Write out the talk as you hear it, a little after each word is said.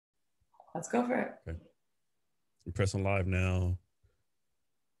Let's go for it. Okay. I'm pressing live now.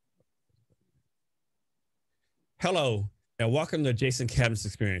 Hello, and welcome to Jason Cavness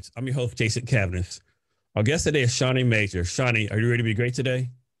Experience. I'm your host, Jason Cavness. Our guest today is Shani Majer. Shani, are you ready to be great today?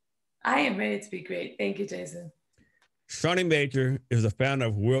 I am ready to be great. Thank you, Jason. Shani Majer is the founder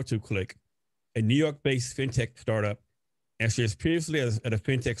of World to Click, a New York-based fintech startup, and she is previously at a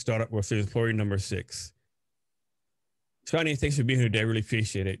fintech startup where she was employee number 6. Shani, thanks for being here today. I really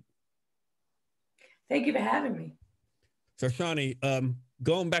appreciate it. Thank you for having me. So, Shani,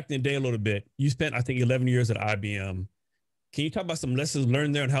 going back in the day a little bit, you spent, I think, 11 years at IBM. Can you talk about some lessons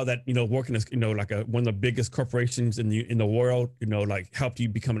learned there and how that, working as, like one of the biggest corporations in the world, like helped you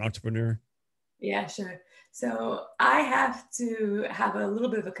become an entrepreneur? Yeah, sure. So I have to have a little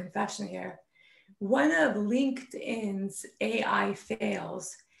bit of a confession here. One of LinkedIn's AI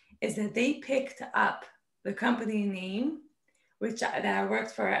fails is that they picked up the company name, that I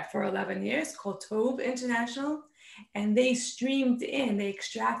worked for 11 years, called Tove International, and they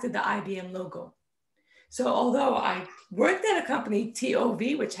extracted the IBM logo. So although I worked at a company,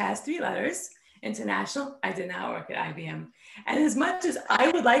 TOV, which has 3 letters, International, I did not work at IBM. And as much as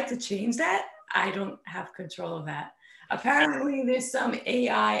I would like to change that, I don't have control of that. Apparently there's some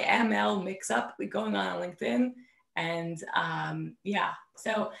AI ML mix up going on LinkedIn. And yeah,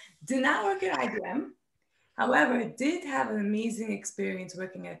 so did not work at IBM. However, did have an amazing experience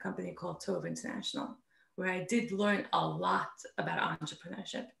working at a company called Tove International, where I did learn a lot about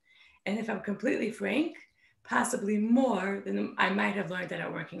entrepreneurship. And if I'm completely frank, possibly more than I might have learned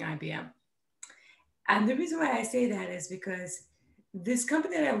at working IBM. And the reason why I say that is because this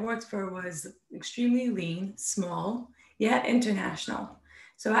company that I worked for was extremely lean, small, yet international.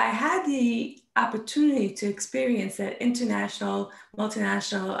 So I had the opportunity to experience that international,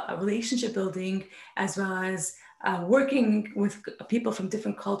 multinational relationship building, as well as working with people from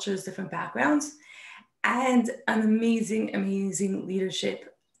different cultures, different backgrounds, and an amazing, amazing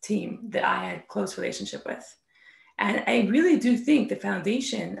leadership team that I had close relationship with. And I really do think the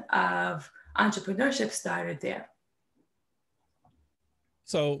foundation of entrepreneurship started there.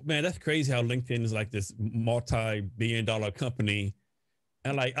 So, man, that's crazy how LinkedIn is like this multi-billion-dollar company.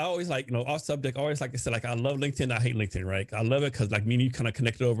 And like, I always like, off subject, always like I said, like, I love LinkedIn. I hate LinkedIn, right? I love it because like me and you kind of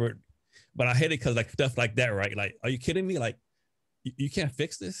connected over it. But I hate it because like stuff like that, right? Like, are you kidding me? Like, you can't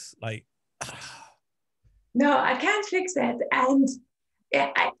fix this? Like, No, I can't fix that. And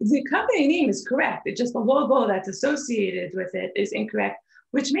the company name is correct. It's just the logo that's associated with it is incorrect,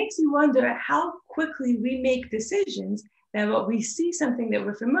 which makes you wonder how quickly we make decisions that what we see something that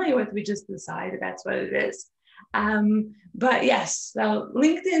we're familiar with, we just decide that's what it is. But yes, so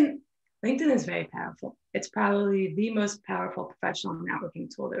LinkedIn is very powerful. It's probably the most powerful professional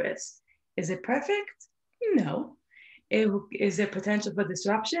networking tool there is. Is it perfect? No. Is there potential for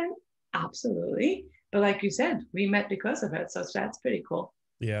disruption? Absolutely. But like you said, we met because of it. So that's pretty cool.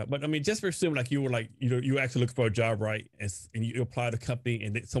 yeah. But I mean, just for assuming like you were like, you actually looking for a job, right? And you apply to a company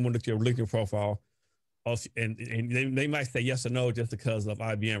and someone looked at your LinkedIn profile and they might say yes or no just because of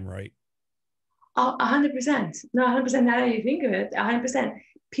IBM, right? Oh, 100%. No, 100%. Now that you think of it, 100%.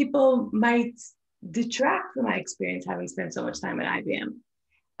 People might detract from my experience having spent so much time at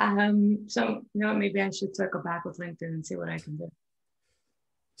IBM. So, maybe I should circle back with LinkedIn and see what I can do.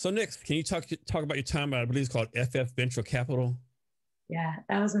 So next, can you talk about your time at, I believe it's called FF Venture Capital? Yeah,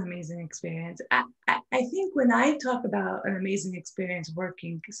 that was an amazing experience. I think when I talk about an amazing experience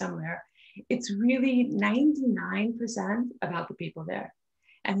working somewhere, it's really 99% about the people there.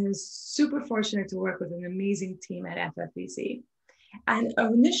 And I was super fortunate to work with an amazing team at FFVC. And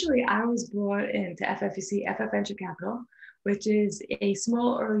initially, I was brought into FFVC, FF Venture Capital, which is a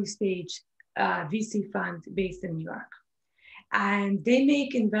small early stage VC fund based in New York. And they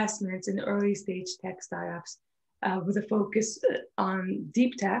make investments in early stage tech startups with a focus on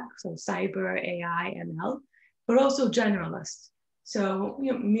deep tech, so cyber, AI, ML, but also generalists. So,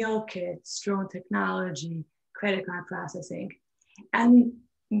 meal kits, drone technology, credit card processing. And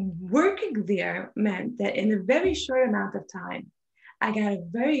working there meant that in a very short amount of time, I got a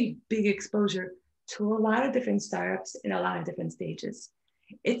very big exposure to a lot of different startups in a lot of different stages.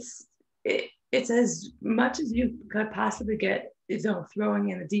 It's as much as you could possibly get, throwing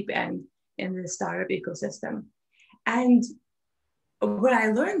in the deep end in the startup ecosystem. And what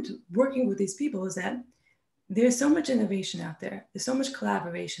I learned working with these people is that there's so much innovation out there. There's so much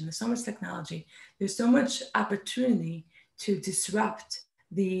collaboration. There's so much technology. There's so much opportunity to disrupt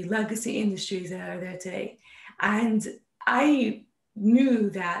the legacy industries that are there today. And I knew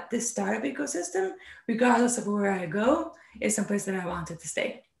that this startup ecosystem, regardless of where I go, is someplace that I wanted to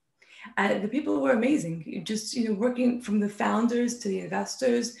stay. The people were amazing. Just, working from the founders to the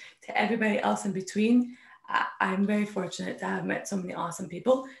investors to everybody else in between. I'm very fortunate to have met so many awesome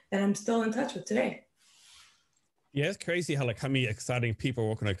people that I'm still in touch with today. Yeah, it's crazy how many exciting people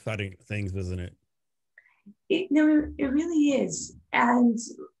working on exciting things, isn't it? It really is. And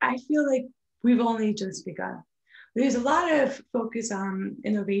I feel like we've only just begun. There's a lot of focus on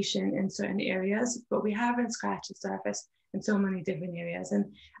innovation in certain areas, but we haven't scratched the surface in so many different areas. And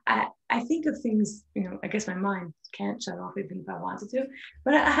I think of things, I guess my mind can't shut off even if I wanted to,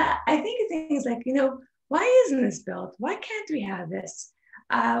 but I think of things like, why isn't this built? Why can't we have this?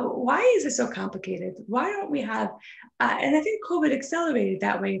 Why is it so complicated? Why don't we have, and I think COVID accelerated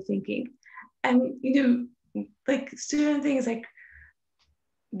that way of thinking. And, like certain things like,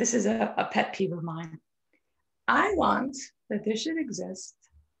 this is a pet peeve of mine. I want that there should exist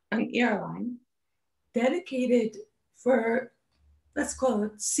an airline dedicated for, let's call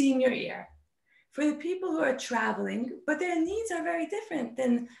it senior air, for the people who are traveling, but their needs are very different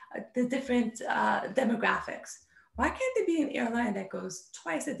than the different demographics. Why can't there be an airline that goes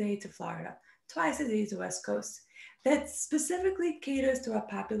twice a day to Florida, twice a day to West Coast, that specifically caters to a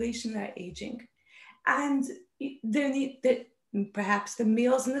population that are aging? And that perhaps the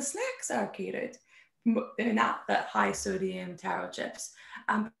meals and the snacks are catered. They're not the high sodium taro chips.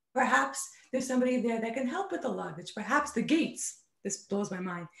 Perhaps there's somebody there that can help with the luggage. Perhaps the gates, this blows my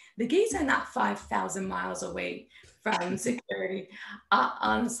mind, the gates are not 5,000 miles away from security,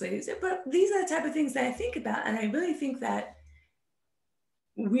 honestly. But these are the type of things that I think about. And I really think that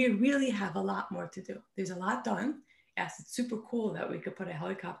we really have a lot more to do. There's a lot done. Yes, it's super cool that we could put a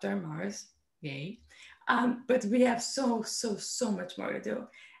helicopter on Mars. Yay. But we have so much more to do.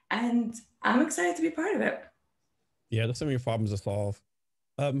 And I'm excited to be part of it. Yeah, there's so many problems to solve.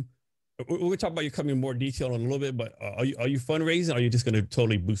 We'll talk about your company in more detail in a little bit, but are you fundraising or are you just going to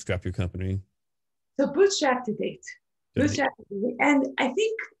totally bootstrap your company? So bootstrap to date. Bootstrap to date. And I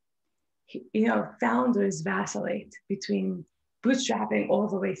think, founders vacillate between bootstrapping all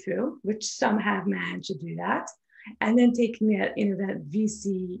the way through, which some have managed to do that, and then taking that, that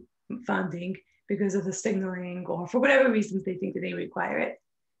VC funding because of the signaling or for whatever reasons they think that they require it.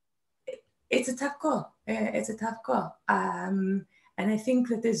 It's a tough call. It's a tough call. And I think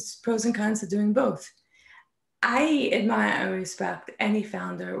that there's pros and cons to doing both. I admire and respect any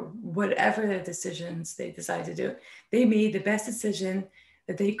founder, whatever their decisions they decide to do. They made the best decision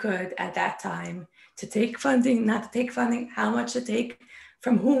that they could at that time to take funding, not to take funding, how much to take,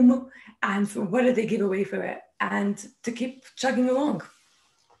 from whom, and for what did they give away for it, and to keep chugging along.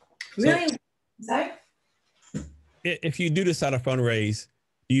 Really, sorry? If you do decide to fundraise,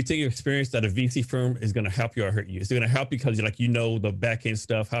 do you think your experience that a VC firm is going to help you or hurt you? Is it going to help because the back end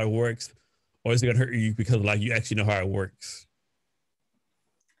stuff, how it works, or is it going to hurt you because you actually know how it works?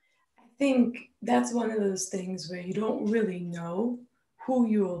 I think that's one of those things where you don't really know who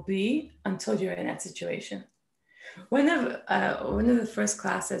you will be until you're in that situation. One of the first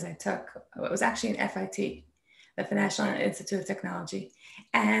classes I took was actually in FIT, the National Institute of Technology,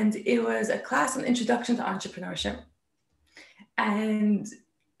 and it was a class on introduction to entrepreneurship. And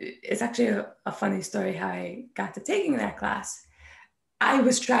it's actually a funny story how I got to taking that class. I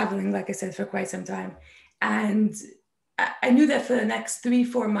was traveling, like I said, for quite some time. And I knew that for the next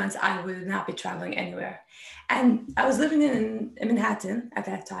 3-4 months, I would not be traveling anywhere. And I was living in Manhattan at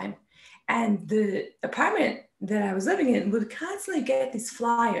that time. And the apartment that I was living in would constantly get these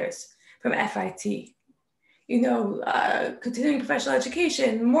flyers from FIT. Continuing professional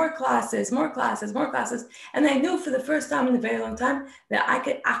education, more classes. And I knew for the first time in a very long time that I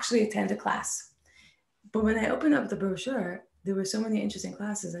could actually attend a class. But when I opened up the brochure, there were so many interesting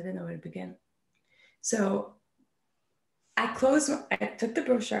classes, I didn't know where to begin. So I took the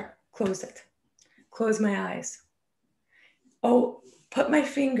brochure, closed it, closed my eyes. Put my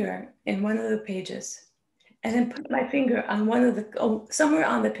finger in one of the pages, and then put my finger on somewhere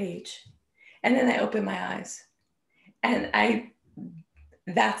on the page. And then I opened my eyes, and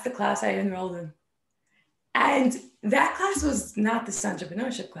that's the class I enrolled in. And that class was not this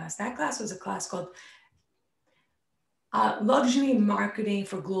entrepreneurship class. That class was a class called Luxury Marketing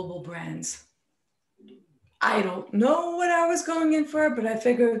for Global Brands. I don't know what I was going in for, but I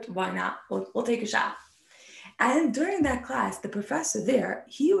figured, why not? We'll take a shot. And during that class, the professor there,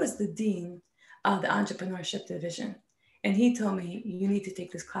 he was the dean of the entrepreneurship division. And he told me, you need to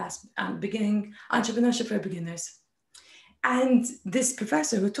take this class, beginning entrepreneurship for beginners. And this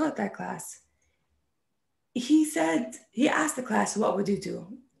professor who taught that class, he asked the class, what would you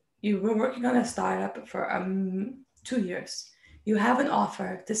do? You were working on a startup for 2 years. You have an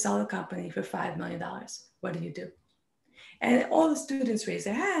offer to sell the company for $5 million. What do you do? And all the students raised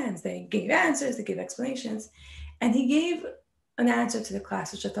their hands, they gave answers, they gave explanations. And he gave an answer to the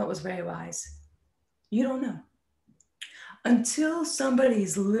class, which I thought was very wise. You don't know. Until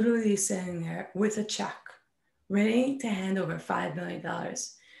somebody's literally sitting there with a check, ready to hand over $5 million,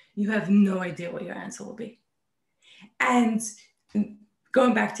 you have no idea what your answer will be. And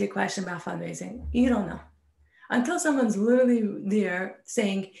going back to your question about fundraising, you don't know. Until someone's literally there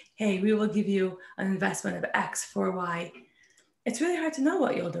saying, hey, we will give you an investment of X for Y, it's really hard to know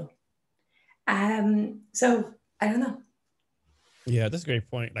what you'll do. So I don't know. Yeah, that's a great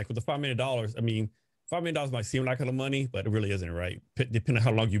point. Like with the $5 million, I mean, $5 million might seem like a lot of money, but it really isn't, right? Depending on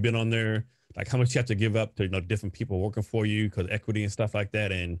how long you've been on there, like how much you have to give up to, different people working for you because equity and stuff like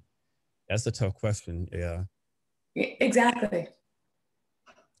that. And that's a tough question. Yeah. Exactly.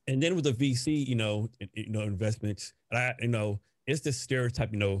 And then with the VC, investments, it's this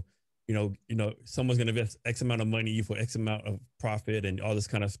stereotype, someone's going to invest X amount of money for X amount of profit and all this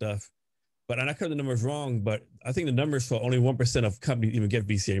kind of stuff. But and I could have the numbers wrong, but I think the numbers for only 1% of companies even get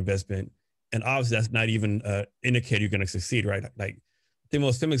VC investment. And obviously that's not even indicator you're going to succeed, right? Like the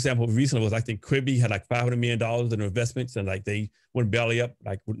most famous example recently was I think Quibi had like $500 million in investments and like they went belly up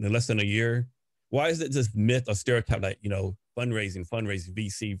like in less than a year. Why is it this myth or stereotype like, fundraising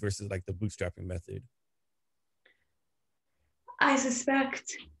VC versus like the bootstrapping method? I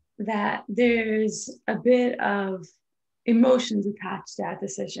suspect that there's a bit of emotions attached to that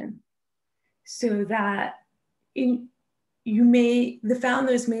decision. So that the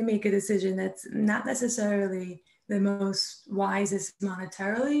founders may make a decision that's not necessarily the most wisest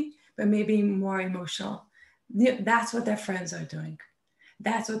monetarily, but maybe more emotional. That's what their friends are doing.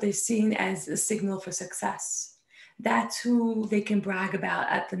 That's what they're seeing as a signal for success. That's who they can brag about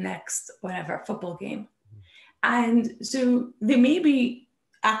at the next, whatever, football game. And so there may be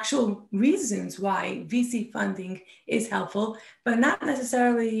actual reasons why VC funding is helpful, but not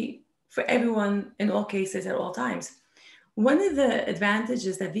necessarily for everyone in all cases at all times. One of the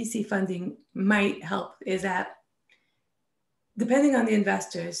advantages that VC funding might help is that depending on the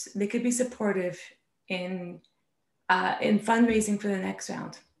investors, they could be supportive in fundraising for the next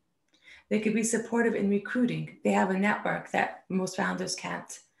round. They could be supportive in recruiting. They have a network that most founders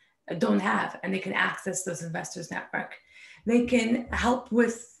don't have, and they can access those investors' network. They can help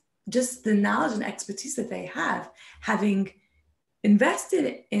with just the knowledge and expertise that they have, having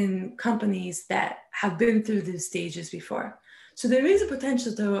invested in companies that have been through these stages before. So there is a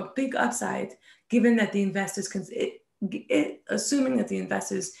potential to a big upside, given that the investors assuming that the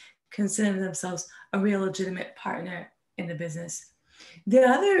investors consider themselves a real legitimate partner in the business. The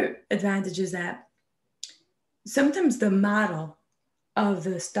other advantage is that sometimes the model of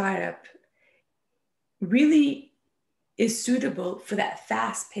the startup really is suitable for that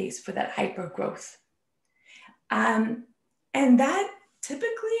fast pace, for that hyper growth. And that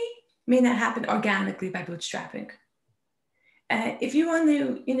typically may not happen organically by bootstrapping. If you want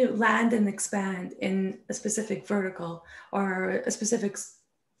to land and expand in a specific vertical or a specific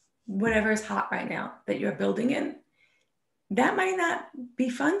whatever is hot right now that you're building in, that might not be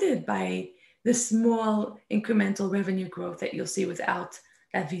funded by the small incremental revenue growth that you'll see without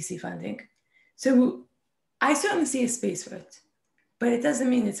that VC funding. So I certainly see a space for it, but it doesn't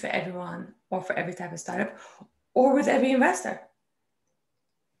mean it's for everyone or for every type of startup or with every investor.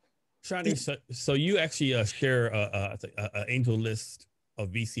 Shani, so you actually share an angel list, a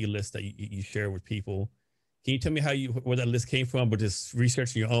VC list that you share with people. Can you tell me where that list came from, but just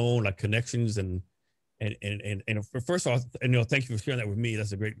researching your own like connections and first of all, thank you for sharing that with me.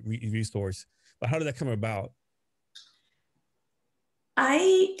 That's a great resource. But how did that come about?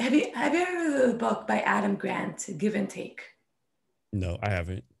 Have you ever heard of the book by Adam Grant, Give and Take? No, I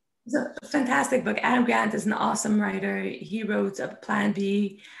haven't. It's a fantastic book. Adam Grant is an awesome writer. He wrote a Plan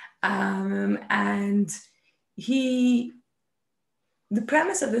B, and the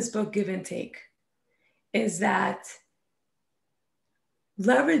premise of this book, Give and Take, is that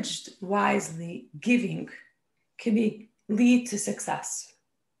leveraged wisely, giving can lead to success.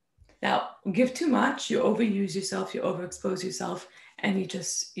 Now, give too much, you overuse yourself, you overexpose yourself, and you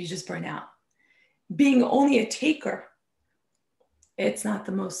just burn out. Being only a taker, it's not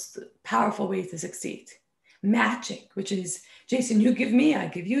the most powerful way to succeed. Matching, which is, Jason, you give me, I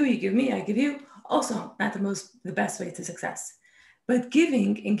give you, you give me, I give you, also not the best way to success. But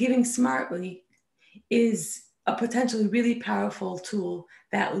giving and giving smartly is a potentially really powerful tool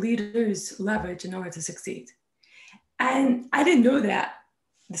that leaders leverage in order to succeed. And I didn't know that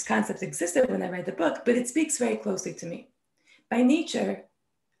this concept existed when I read the book, but it speaks very closely to me. By nature,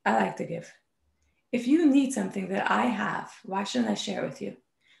 I like to give. If you need something that I have, why shouldn't I share it with you?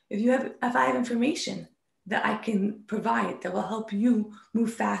 If I have information, that I can provide that will help you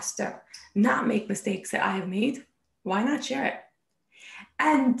move faster, not make mistakes that I have made, why not share it?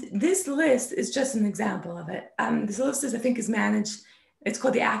 And this list is just an example of it. This list is, I think, is managed. It's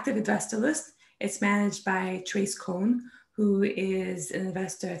called the Active Investor List. It's managed by Trace Cohn, who is an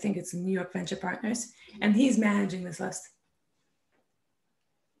investor. I think it's New York Venture Partners, and he's managing this list.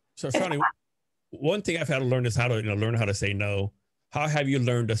 So, Shani, one thing I've had to learn is how to learn how to say no. How have you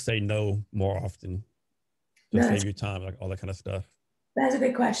learned to say no more often to save your time, like all that kind of stuff? That's a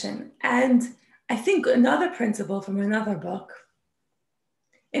good question. And I think another principle from another book,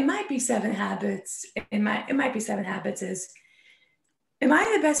 it might be 7 Habits. It might be 7 Habits is, am I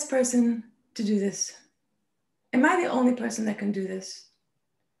the best person to do this? Am I the only person that can do this?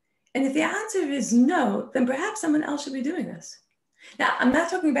 And if the answer is no, then perhaps someone else should be doing this. Now, I'm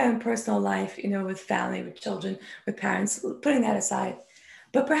not talking about in personal life, with family, with children, with parents, putting that aside.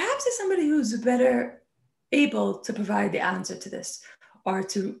 But perhaps there's somebody who's better able to provide the answer to this, or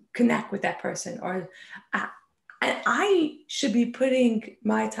to connect with that person, or I should be putting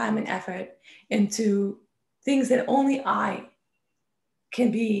my time and effort into things that only I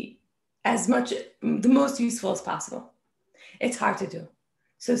can be the most useful as possible. It's hard to do.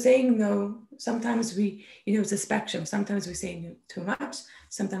 So saying no, sometimes it's a spectrum. Sometimes we say no too much.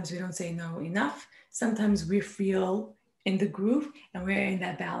 Sometimes we don't say no enough. Sometimes we feel in the groove and we're in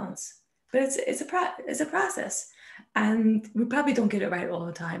that balance. But it's a process. And we probably don't get it right all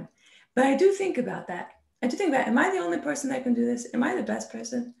the time. But I do think about that. I do think about, am I the only person that can do this? Am I the best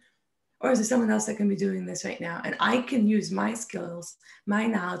person? Or is there someone else that can be doing this right now? And I can use my skills, my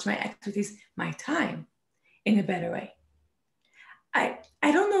knowledge, my expertise, my time in a better way.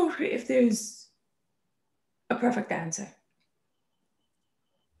 I don't know if there's a perfect answer.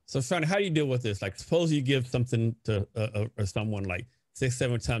 So, Shani, how do you deal with this? Like, suppose you give something to someone like 6,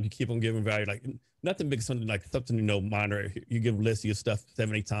 7 times, you keep on giving value, like nothing big, something minor. You give lists, you give stuff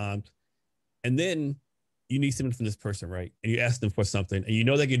 7, 8 times, and then you need something from this person, right? And you ask them for something,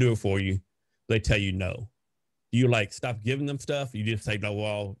 and they can do it for you. They tell you no. Do you stop giving them stuff? You just say, no,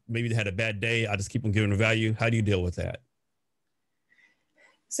 well, maybe they had a bad day. I just keep on giving them value. How do you deal with that?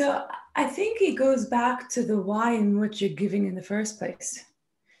 So I think it goes back to the why in which you're giving in the first place.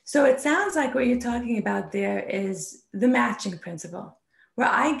 So it sounds like what you're talking about there is the matching principle, where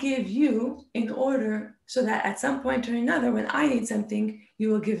I give you in order so that at some point or another, when I need something, you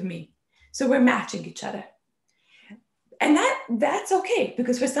will give me. So we're matching each other. And that's okay,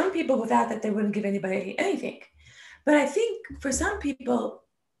 because for some people without that, they wouldn't give anybody anything. But I think for some people,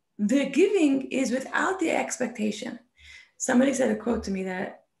 the giving is without the expectation. Somebody said a quote to me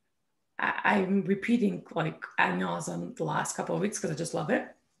that I'm repeating ad nauseum the last couple of weeks because I just love it.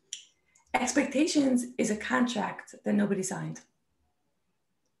 Expectations is a contract that nobody signed.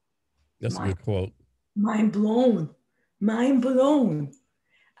 That's a good quote. Mind blown. Mind blown.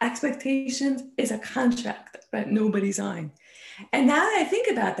 Expectations is a contract that nobody signed. And now that I think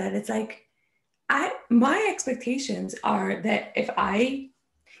about that, it's like, my expectations are that if I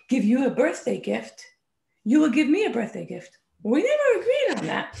give you a birthday gift, you will give me a birthday gift. We never agreed on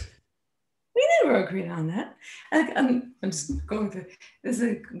that. I'm just going through. This is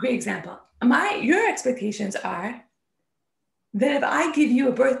a great example. Your expectations are that if I give you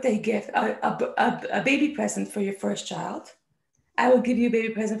a birthday gift, a baby present for your first child, I will give you a baby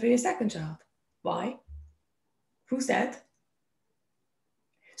present for your second child. Why? Who said?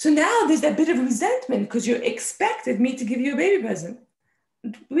 So now there's that bit of resentment because you expected me to give you a baby present.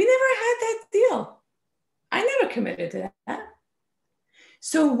 We never had that deal. I never committed to that.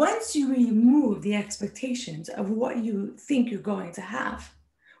 So once you remove the expectations of what you think you're going to have,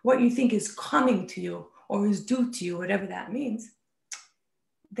 what you think is coming to you or is due to you, whatever that means,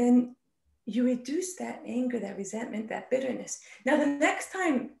 then you reduce that anger, that resentment, that bitterness. Now, the next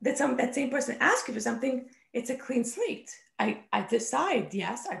time that same person asks you for something, it's a clean slate. I decide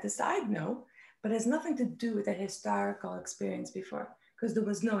yes, I decide no, but it has nothing to do with that historical experience before, because there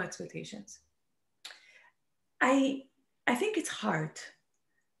was no expectations. I think it's hard.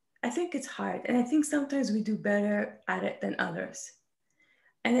 And I think sometimes we do better at it than others.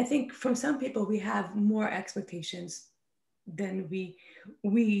 And I think from some people, we have more expectations than we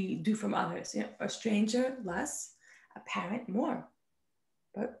do from others. A stranger, less, a parent, more.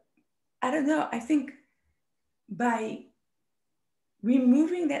 But I don't know. I think by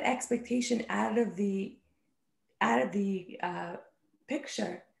removing that expectation out of the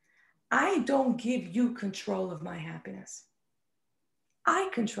picture, I don't give you control of my happiness. I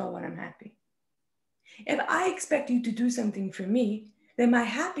control when I'm happy. If I expect you to do something for me, then my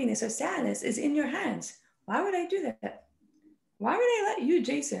happiness or sadness is in your hands. Why would I do that? Why would I let you,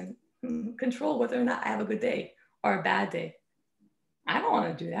 Jason, control whether or not I have a good day or a bad day. I don't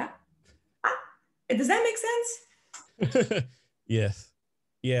want to do that. Does that make sense? Yes.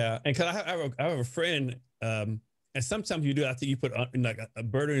 Yeah. And cause I have a friend, and sometimes you do, I think you put like a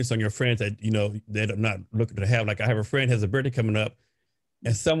burdens on your friends that, they're not looking to have. Like I have a friend has a birthday coming up,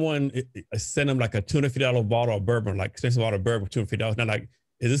 and someone sent him like a $250 bottle of bourbon, like expensive bottle of bourbon, $250. Now, like,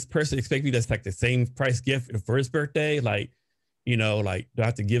 is this person expecting me that's like the same price gift for his birthday? Like, like, do I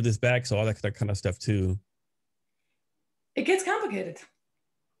have to give this back? So all that kind of stuff too. It gets complicated.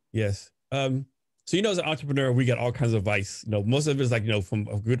 Yes. So, as an entrepreneur, we got all kinds of advice. Most of it is like, from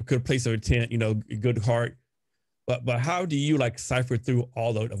a good place of intent, good heart. But how do you like cipher through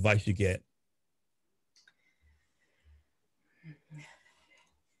all the advice you get?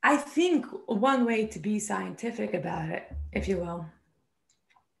 I think one way to be scientific about it, if you will,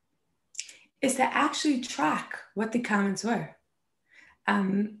 is to actually track what the comments were. I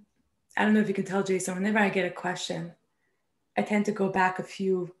don't know if you can tell, Jason, whenever I get a question, I tend to go back a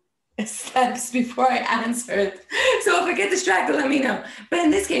few steps before I answer it. So if I get distracted, let me know. But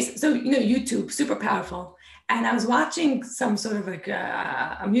in this case, so, YouTube, super powerful. And I was watching some sort of like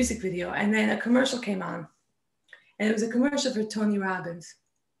a music video, and then a commercial came on. And it was a commercial for Tony Robbins.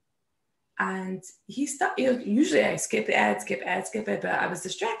 And he stopped, usually I skip it, but I was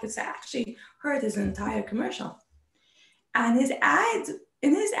distracted. So I actually heard his entire commercial. And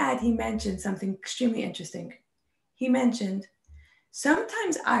in his ad, he mentioned something extremely interesting. He mentioned,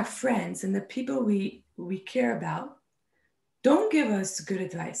 sometimes our friends and the people we care about don't give us good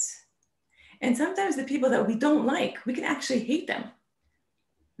advice. And sometimes the people that we don't like, we can actually hate them.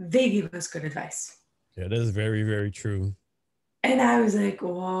 They give us good advice. Yeah, that is very, very true. And I was like,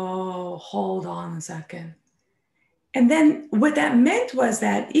 whoa, hold on a second. And then what that meant was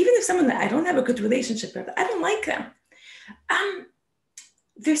that even if someone that I don't have a good relationship with, I don't like them,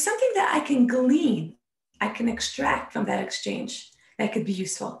 there's something that I can glean, I can extract from that exchange that could be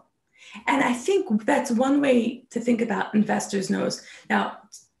useful. And I think that's one way to think about investors' no's. Now,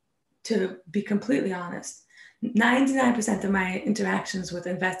 to be completely honest, 99% of my interactions with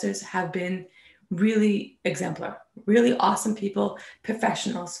investors have been really exemplar, really awesome people,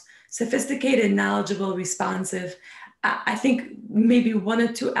 professionals, sophisticated, knowledgeable, responsive. I think maybe one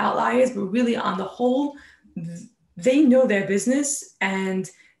or two outliers, but really on the whole, they know their business, and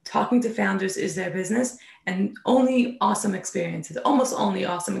talking to founders is their business, and only awesome experiences, almost only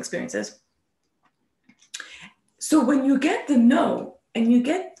awesome experiences. So when you get the no and you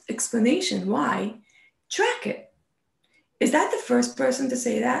get explanation why, track it. Is that the first person to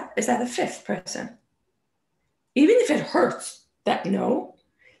say that? Is that the fifth person? Even if it hurts, that no,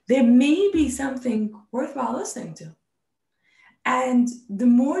 there may be something worthwhile listening to. And the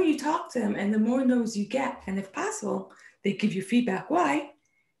more you talk to them and the more no's you get, and if possible, they give you feedback why,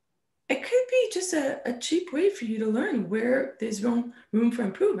 it could be just a cheap way for you to learn where there's room for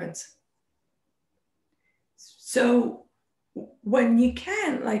improvements. So when you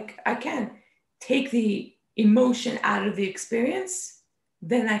can, like I can, take the emotion out of the experience,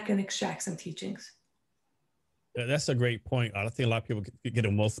 then I can extract some teachings. That's a great point. I think a lot of people get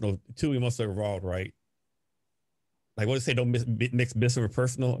emotional, too emotionally involved, right? Like what do they say, don't mix business with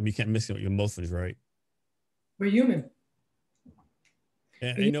personal. I mean, you can't mix your emotions, right? We're human.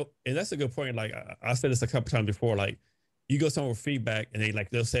 And and that's a good point. Like I said this a couple times before, like you go somewhere with feedback and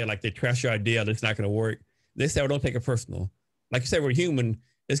they'll say like they trash your idea, that's not going to work. They say, oh, don't take it personal. Like you said, we're human.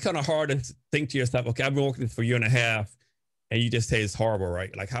 It's kind of hard to think to yourself, okay, I've been working this for a year and a half, and you just say it's horrible,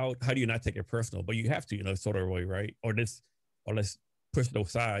 right? Like how do you not take it personal? But you have to, sort of way, right? Or let's push it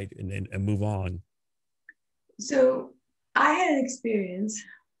aside and move on. So I had an experience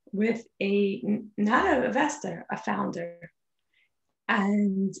with not an investor, a founder.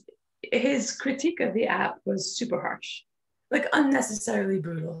 And his critique of the app was super harsh, like unnecessarily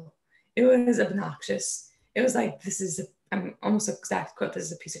brutal. It was obnoxious. It was like, I'm almost exact quote, this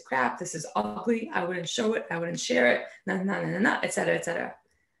is a piece of crap. This is ugly. I wouldn't show it. I wouldn't share it. No, et cetera, et cetera.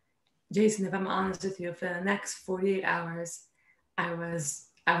 Jason, if I'm honest with you, for the next 48 hours, I was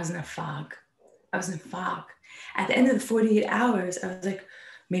in a fog. At the end of the 48 hours, I was like,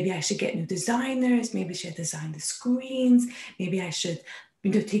 maybe I should get new designers. Maybe I should design the screens. Maybe I should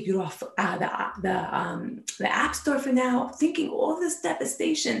take it off the app store for now. Thinking all this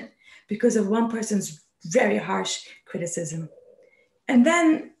devastation because of one person's very harsh criticism. And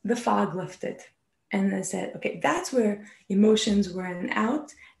then the fog lifted. And I said, okay, that's where emotions were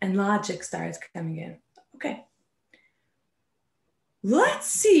out and logic started coming in. Okay, let's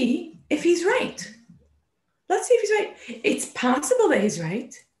see if he's right. It's possible that he's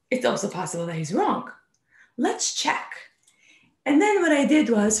right. It's also possible that he's wrong. Let's check. And then what I did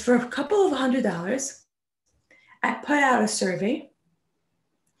was, for a couple of $100, I put out a survey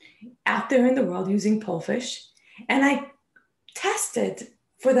out there in the world using Pollfish, and I tested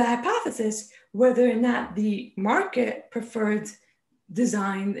for the hypothesis whether or not the market preferred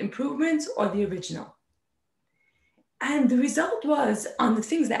design improvements or the original. And the result was, on the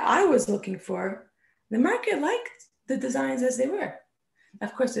things that I was looking for, the market liked the designs as they were.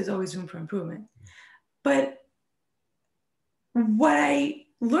 Of course, there's always room for improvement. But what I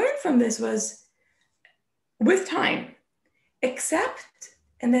learned from this was, with time, accept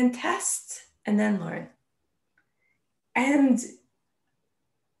and then test and then learn. And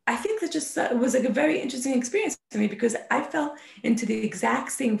I think that just was like a very interesting experience for me, because I fell into the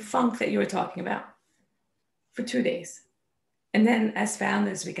exact same funk that you were talking about for 2 days. And then as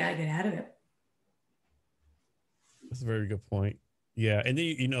founders, we got to get out of it. That's a very good point. Yeah. And then,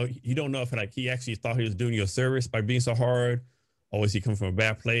 you don't know if like he actually thought he was doing you a service by being so hard, or was he coming from a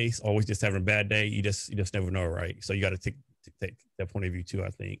bad place, or was just having a bad day. You just never know, right? So you got to take that point of view too, I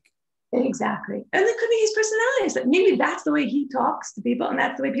think. Exactly. And it could be his personality. That maybe that's the way he talks to people, and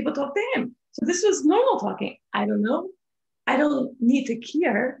that's the way people talk to him. So this was normal talking. I don't know. I don't need to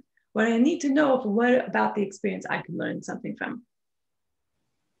care. What I need to know is what about the experience I can learn something from.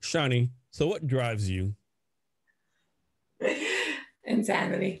 Shani, so what drives you?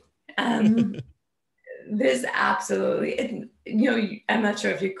 Insanity. There's absolutely, I'm not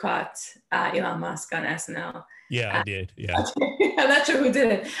sure if you caught Elon Musk on SNL. Yeah, I did. Yeah. I'm not sure who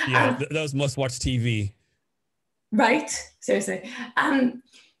did it. Yeah, that was must-watch TV. Right? Seriously.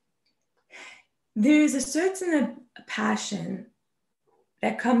 There's a certain passion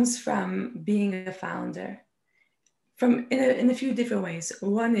that comes from being a founder in a few different ways.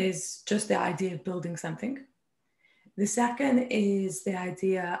 One is just the idea of building something. The second is the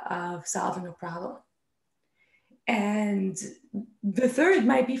idea of solving a problem. And the third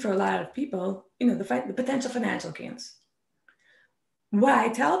might be, for a lot of people, the potential financial gains. What I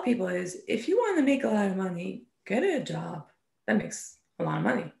tell people is, if you want to make a lot of money, get a job that makes a lot of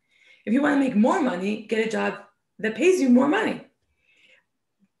money. If you want to make more money, get a job that pays you more money.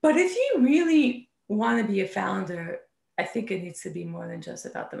 But if you really want to be a founder, I think it needs to be more than just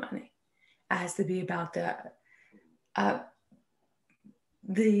about the money. It has to be about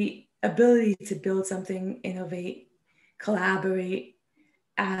the ability to build something, innovate, collaborate,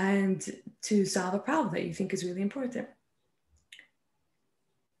 and to solve a problem that you think is really important.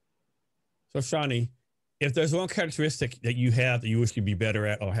 So Shani, if there's one characteristic that you have that you wish you'd be better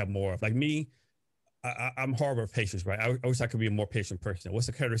at or have more of, like me, I'm horrible with patience, right? I wish I could be a more patient person. What's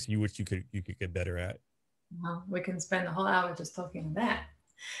the characteristic you wish you could get better at? Well, we can spend a whole hour just talking about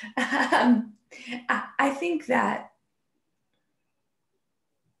that. I think that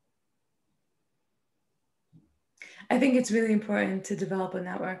it's really important to develop a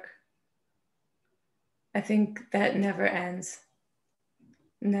network. I think that never ends.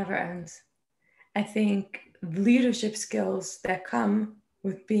 Never ends. I think leadership skills that come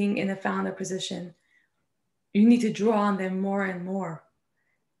with being in a founder position, you need to draw on them more and more.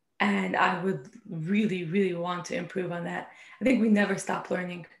 And I would really, really want to improve on that. I think we never stop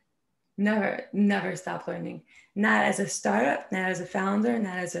learning. Never stop learning. Not as a startup, not as a founder,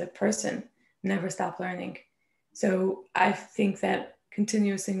 not as a person. Never stop learning. So I think that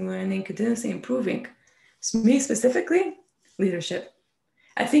continuously learning, continuously improving, me specifically, leadership.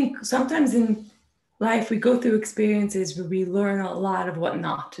 I think sometimes in life we go through experiences where we learn a lot of what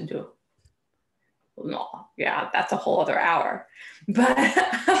not to do. No, yeah, that's a whole other hour. But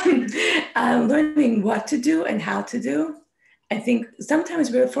learning what to do and how to do, I think sometimes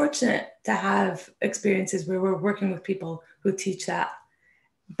we're fortunate to have experiences where we're working with people who teach that.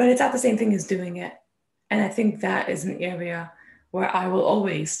 But it's not the same thing as doing it. And I think that is an area where I will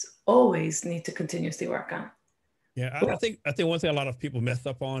always need to continuously work on. Yeah, I think one thing a lot of people mess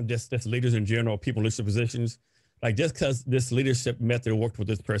up on, just leaders in general, people in leadership positions, like just because this leadership method worked with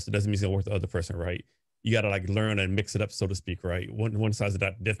this person doesn't mean it's gonna work with the other person, right? You got to like learn and mix it up, so to speak, right? One size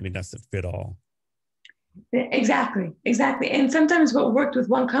definitely doesn't fit all. Exactly. And sometimes what worked with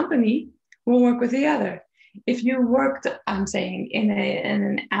one company will work with the other. If you worked, I'm saying, in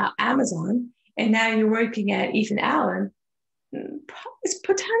an Amazon, and now you're working at Ethan Allen, it's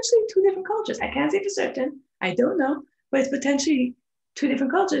potentially two different cultures. I can't say for certain. I don't know, but it's potentially two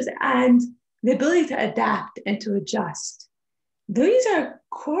different cultures, and the ability to adapt and to adjust. These are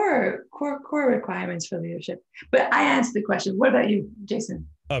core requirements for leadership. But I answered the question. What about you, Jason?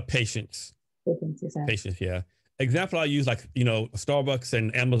 Patience. Patience, yeah. Example I use, like, Starbucks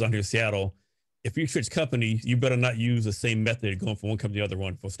and Amazon here in Seattle. If you switch companies, you better not use the same method going from one company to the other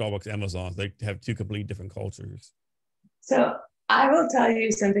one. For Starbucks, Amazon, they have two completely different cultures. So I will tell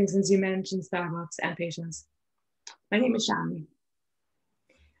you something since you mentioned Starbucks and patience. My name is Shani.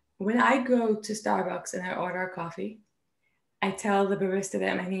 When I go to Starbucks and I order a coffee, I tell the barista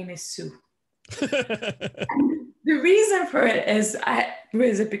that my name is Sue. The reason for it is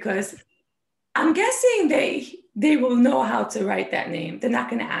because I'm guessing they will know how to write that name. They're not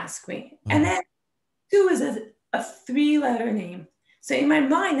going to ask me. And then Sue is a 3-letter name. So in my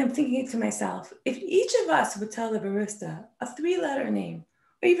mind, I'm thinking to myself, if each of us would tell the barista a 3-letter name,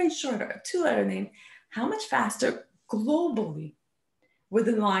 or even shorter, a 2-letter name, how much faster globally would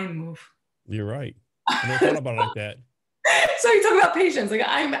the line move? You're right. I never thought about it like that. So you talk about patience. Like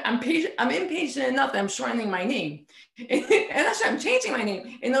I'm patient. I'm impatient enough that I'm shortening my name, and that's why I'm changing my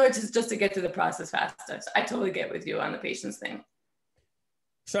name in order to just to get to the process faster. So I totally get with you on the patience thing.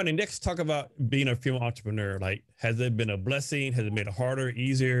 Shani, next talk about being a female entrepreneur. Like, has it been a blessing? Has it made it harder,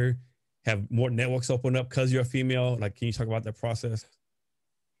 easier? Have more networks open up because you're a female? Like, can you talk about that process?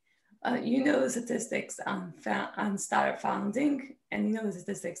 You know the statistics on startup founding, and you know the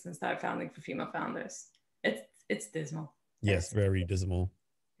statistics on startup founding for female founders. It's dismal. Yes, very dismal.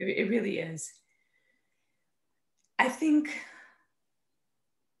 It really is. I think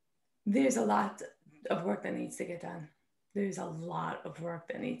there's a lot of work that needs to get done. There's a lot of work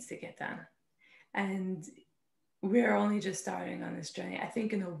that needs to get done. And we're only just starting on this journey. I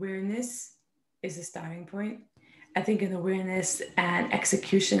think an awareness is a starting point. I think an awareness and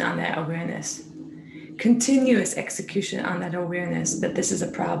execution on that awareness, continuous execution on that awareness that this is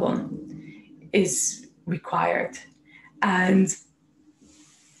a problem is required. And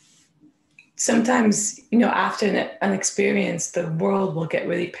sometimes, after an experience, the world will get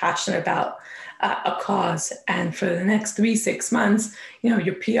really passionate about a cause. And for the next 3-6 months,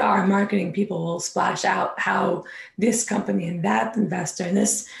 your PR marketing people will splash out how this company and that investor and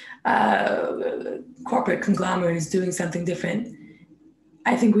this corporate conglomerate is doing something different.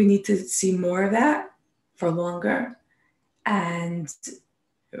 I think we need to see more of that for longer and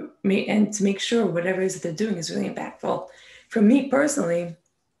to make sure whatever it is that they're doing is really impactful. For me personally,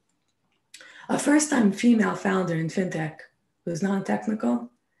 a first-time female founder in fintech who's non-technical,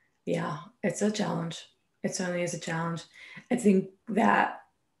 yeah, it's a challenge. It certainly is a challenge. I think that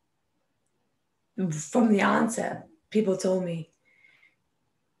from the onset, people told me,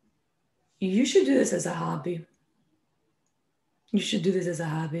 you should do this as a hobby. You should do this as a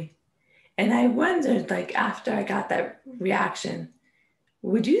hobby. And I wondered, like, after I got that reaction,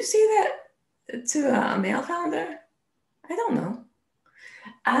 would you say that to a male founder? I don't know.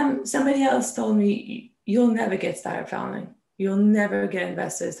 Somebody else told me, you'll never get startup founding. You'll never get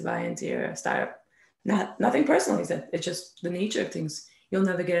investors to buy into your startup. Nothing personal, he said. It's just the nature of things. You'll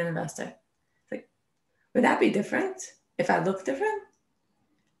never get an investor. Like, would that be different if I looked different?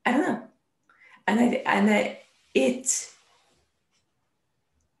 I don't know. And it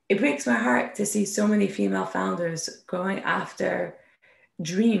breaks my heart to see so many female founders going after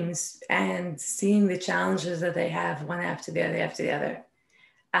dreams and seeing the challenges that they have one after the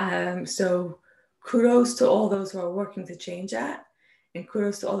other. So kudos to all those who are working to change that. And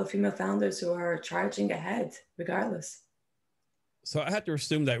kudos to all the female founders who are charging ahead regardless. So I have to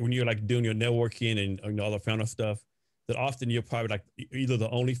assume that when you're like doing your networking and all the founder stuff, that often you're probably like either the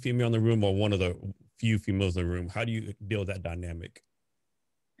only female in the room or one of the few females in the room. How do you deal with that dynamic?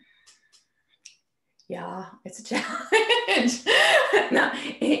 Yeah, it's a challenge. No,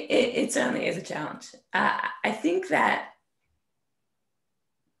 it certainly is a challenge. I think that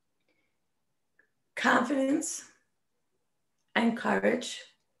confidence and courage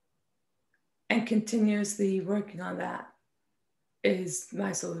and continuously working on that is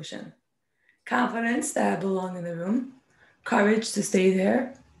my solution. Confidence that I belong in the room, courage to stay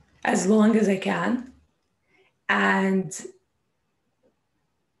there as long as I can, and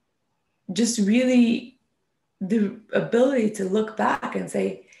just really the ability to look back and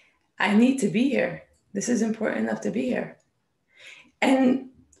say, I need to be here. This is important enough to be here. And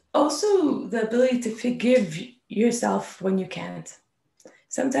also the ability to forgive yourself when you can't.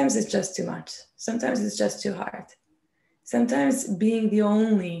 Sometimes it's just too much. Sometimes it's just too hard. Sometimes being the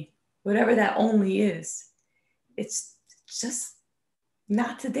only, whatever that only is, it's just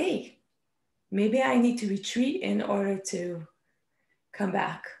not today. Maybe I need to retreat in order to come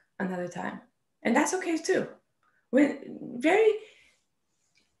back another time. And that's okay too. Maybe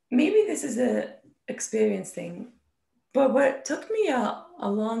this is an experience thing, but what took me a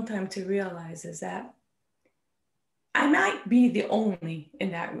long time to realize is that I might be the only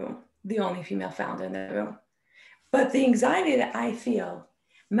in that room, the only female founder in that room. But the anxiety that I feel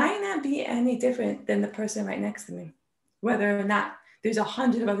might not be any different than the person right next to me, whether or not there's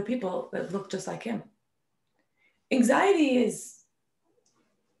 100 other people that look just like him. Anxiety is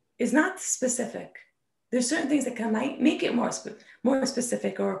is not specific. There's certain things that might make it more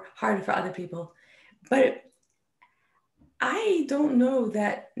specific or harder for other people. But I don't know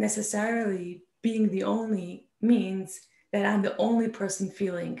that necessarily being the only means that I'm the only person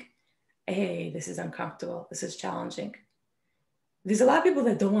feeling, hey, this is uncomfortable, this is challenging. There's a lot of people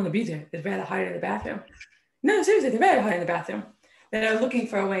that don't want to be there. They'd rather hide in the bathroom. No, seriously, they'd rather hide in the bathroom. They're looking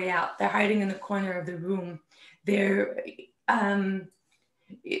for a way out. They're hiding in the corner of the room. They're,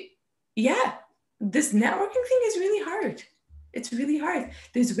 yeah, this networking thing is really hard. It's really hard.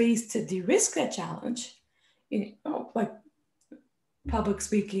 There's ways to de-risk that challenge, like public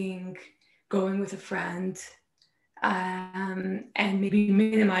speaking, going with a friend, and maybe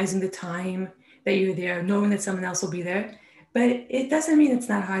minimizing the time that you're there, knowing that someone else will be there. But it doesn't mean it's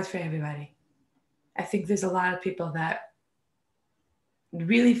not hard for everybody. I think there's a lot of people that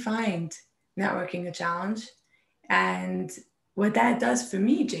really find networking a challenge. And what that does for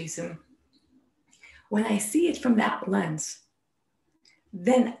me, Jason, when I see it from that lens,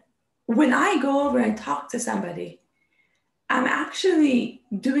 then when I go over and talk to somebody, I'm actually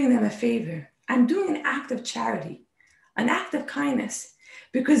doing them a favor. I'm doing an act of charity, an act of kindness,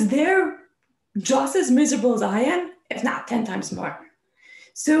 because they're just as miserable as I am, if not 10 times more.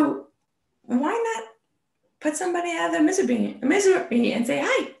 So why not put somebody out of their misery and say,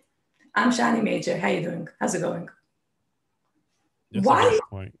 hi, I'm Shani Majer. How you doing? How's it going? That's a good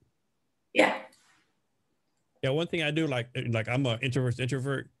point. Yeah. Yeah, one thing I do, like I'm an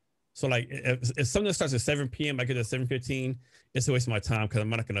introvert. So like if something starts at 7 p.m., I get at 7:15, it's a waste of my time because I'm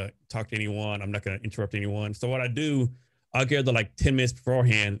not going to talk to anyone. I'm not going to interrupt anyone. So what I do, I'll get there like 10 minutes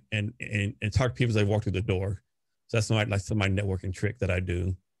beforehand and talk to people as they walk through the door. So that's my networking trick that I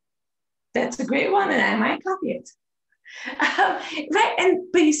do. That's a great one, and I might copy it. Right,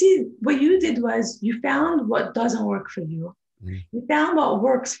 but you see, what you did was you found what doesn't work for you. Mm-hmm. You found what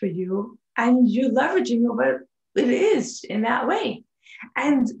works for you, and you're leveraging what it is in that way.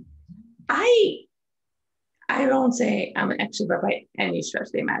 And I don't say I'm an extrovert by any stretch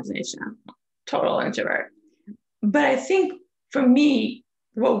of the imagination. I'm a total introvert. But I think for me,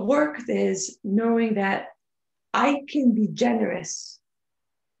 what worked is knowing that I can be generous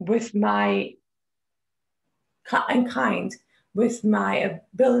with my kind with my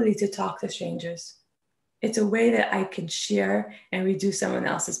ability to talk to strangers. It's a way that I can share and reduce someone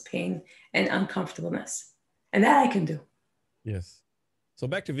else's pain and uncomfortableness. And that I can do. Yes. So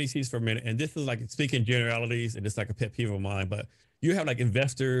back to VCs for a minute. And this is like speaking generalities, and it's like a pet peeve of mine, but you have like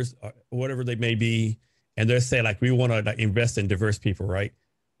investors, or whatever they may be, and they'll say like, we want to like invest in diverse people, right?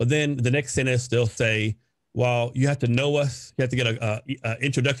 But then the next sentence, they'll say, well, you have to know us, you have to get a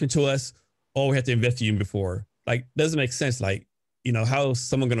introduction to us, or we have to invest in you before. Like, doesn't make sense. Like, how is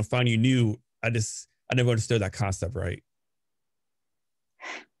someone going to find you new? I never understood that concept, right?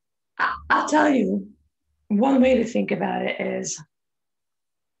 I'll tell you, one way to think about it is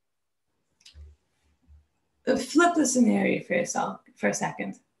flip the scenario for yourself for a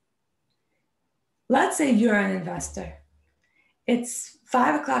second. Let's say you're an investor. It's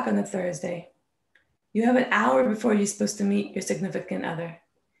 5 o'clock on a Thursday. You have an hour before you're supposed to meet your significant other.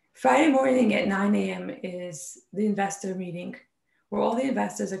 Friday morning at 9 a.m. is the investor meeting where all the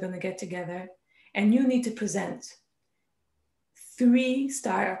investors are going to get together, and you need to present 3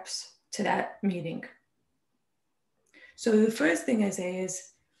 startups to that meeting. So the first thing I say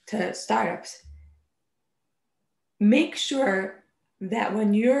is to startups, make sure that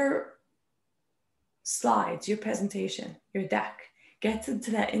when your slides, your presentation, your deck gets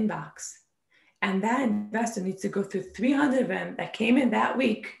into that inbox, and that investor needs to go through 300 of them that came in that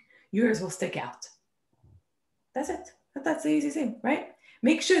week, yours will stick out. That's it. That's the easy thing, right?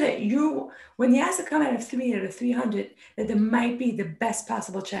 Make sure that when he has to come out of 3 out of 300, that there might be the best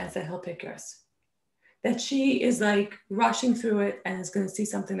possible chance that he'll pick yours. That she is like rushing through it and is going to see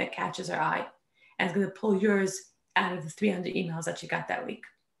something that catches her eye and is going to pull yours out of the 300 emails that she got that week.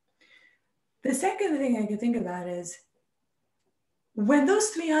 The second thing I could think about is when those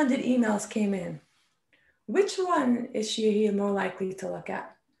 300 emails came in, which one is she or he more likely to look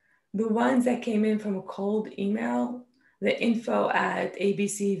at? The ones that came in from a cold email, the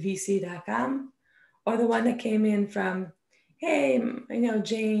info@abcvc.com, or the one that came in from, hey,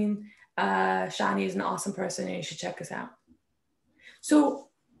 Jane, Shani is an awesome person and you should check us out. So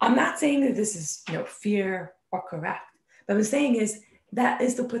I'm not saying that this is fear or correct, but I'm saying is that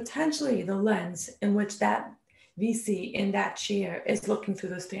is potentially the lens in which that VC in that chair is looking through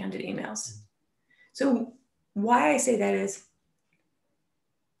those 300 emails. So why I say that is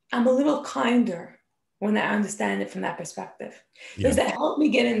I'm a little kinder when I understand it from that perspective. Yeah. Does that help me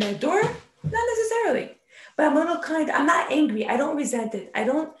get in their door? Not necessarily, but I'm a little kinder. I'm not angry. I don't resent it. I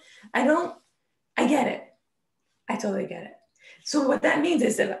don't I get it. I totally get it. So what that means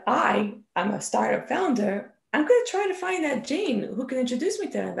is that I'm a startup founder, I'm going to try to find that Jane who can introduce me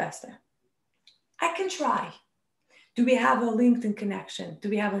to an investor. I can try. Do we have a LinkedIn connection? Do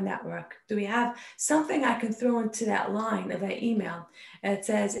we have a network? Do we have something I can throw into that line of that email that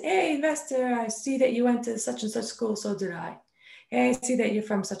says, hey, investor, I see that you went to such and such school, so did I. Hey, I see that you're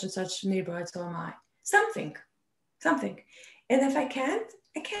from such and such neighborhood, so am I. Something. And if I can't,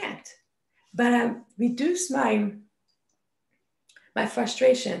 I can't. But I reduce my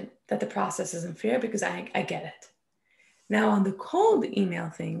frustration that the process isn't fair because I get it. Now on the cold email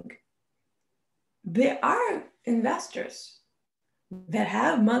thing, there are investors that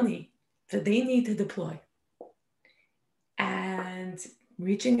have money that they need to deploy. And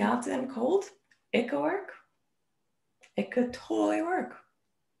reaching out to them cold, it could work. It could totally work.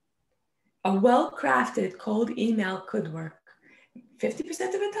 A well-crafted cold email could work. 50% of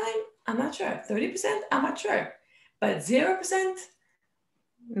the time, I'm not sure. 30%, I'm not sure. But 0%,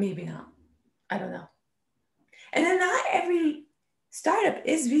 maybe not. I don't know. And then not every startup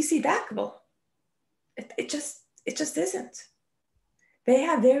is VC backable. It just isn't. They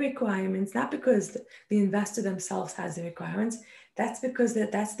have their requirements, not because the investor themselves has the requirements. That's because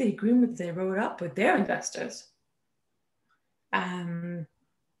that's the agreement they wrote up with their investors. And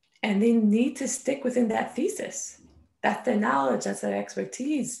they need to stick within that thesis. That's their knowledge, that's their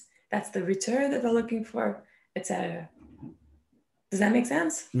expertise, that's the return that they're looking for, etc. Does that make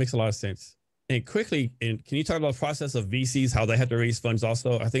sense? It makes a lot of sense. And quickly, can you talk about the process of VCs, how they have to raise funds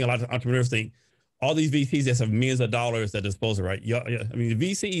also? I think a lot of entrepreneurs think all these VCs just have millions of dollars at disposal, right? Yeah. I mean,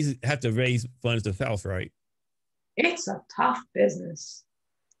 the VCs have to raise funds themselves, right? It's a tough business.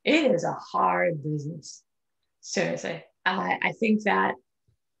 It is a hard business. Seriously. I think that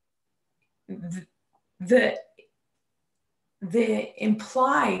the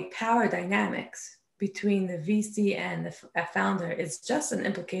implied power dynamics between the VC and the founder is just an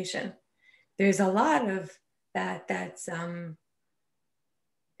implication. There's a lot of that's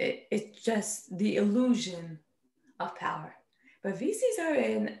it's just the illusion of power. But VCs are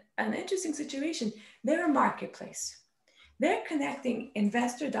in an interesting situation. They're a marketplace. They're connecting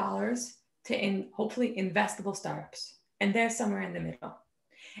investor dollars to hopefully investable startups. And they're somewhere in the middle.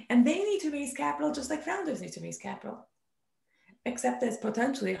 And they need to raise capital just like founders need to raise capital. Except it's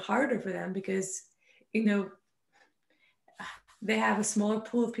potentially harder for them because, they have a smaller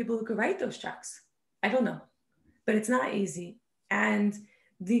pool of people who could write those checks. I don't know, but it's not easy. And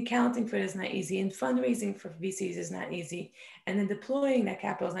the accounting for it is not easy. And fundraising for VCs is not easy. And then deploying that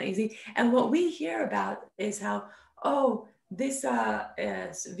capital is not easy. And what we hear about is how, this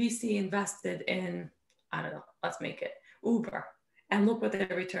VC invested in, I don't know, let's make it Uber. And look what their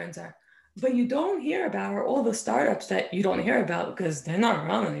returns are. But you don't hear about are all the startups that you don't hear about because they're not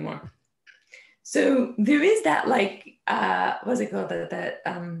around anymore. So there is that what's it called?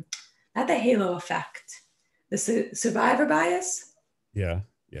 Not the halo effect, the survivor bias. Yeah.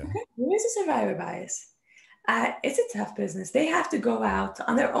 Okay. There is a survivor bias. It's a tough business. They have to go out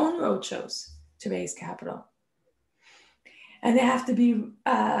on their own roadshows to raise capital. And they have to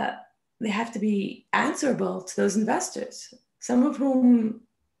be answerable to those investors, some of whom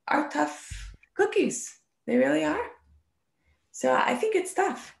are tough cookies. They really are. So I think it's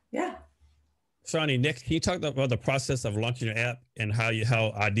tough. Yeah. Shani, next, can you talk about the process of launching your app and how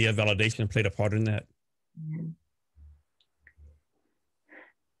idea validation played a part in that?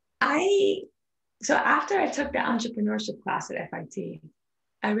 So after I took the entrepreneurship class at FIT,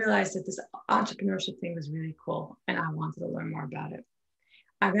 I realized that this entrepreneurship thing was really cool and I wanted to learn more about it.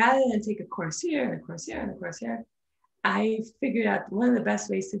 Rather than take a course here and a course here and a course here, I figured out one of the best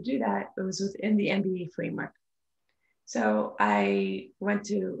ways to do that was within the MBA framework. So I went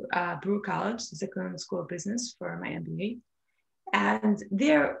to Brewer College, the Zicklin School of Business, for my MBA. And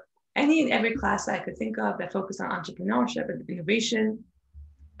there, any and every class that I could think of that focused on entrepreneurship and innovation,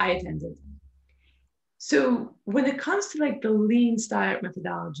 I attended. So when it comes to the lean startup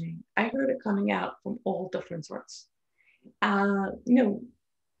methodology, I heard it coming out from all different sorts.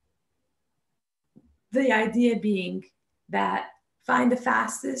 The idea being that find the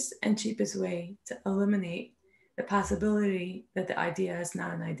fastest and cheapest way to eliminate the possibility that the idea is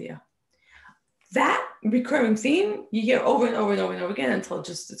not an idea. That recurring theme you hear over and over and over and over again until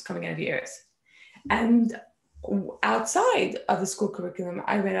it's coming out of your ears. And outside of the school curriculum,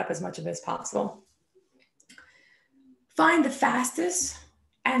 I read up as much of it as possible. Find the fastest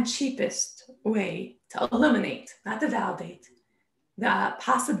and cheapest way to eliminate, not to validate, the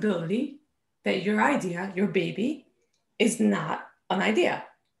possibility that your idea, your baby, is not an idea.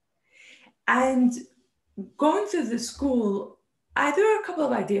 And going through the school there were a couple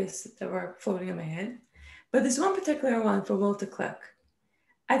of ideas that were floating in my head, but this one particular one for Will to Click,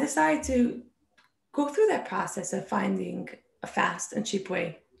 I decided to go through that process of finding a fast and cheap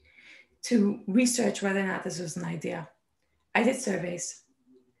way to research whether or not this was an idea. I did surveys.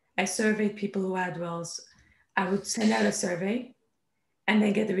 I surveyed people who had wills. I would send out a survey and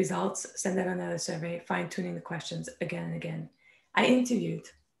then get the results, send out another survey, fine-tuning the questions again and again. I interviewed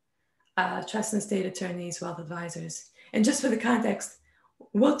trust and estate attorneys, wealth advisors. And just for the context,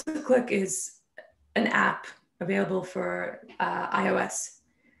 Will to Click is an app available for iOS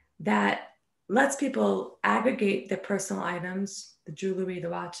that lets people aggregate their personal items, the jewelry, the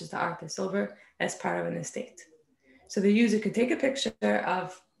watches, the art, the silver, as part of an estate. So the user can take a picture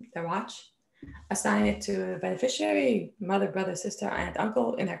of their watch, assign it to a beneficiary, mother, brother, sister, aunt,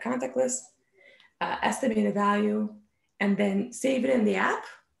 uncle in their contact list, estimate a value, and then save it in the app,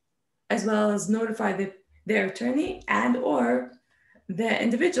 as well as notify their attorney and or the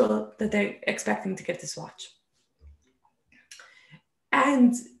individual that they're expecting to get this watch.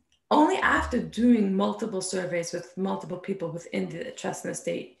 And only after doing multiple surveys with multiple people within the trust and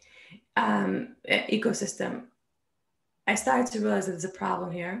estate ecosystem, I started to realize that there's a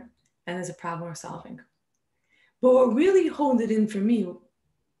problem here and there's a problem we're solving. But what really honed it in for me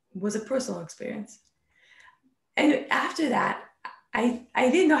was a personal experience. And after that, I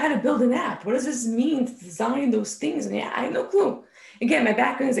didn't know how to build an app. What does this mean to design those things? And I had no clue. Again, my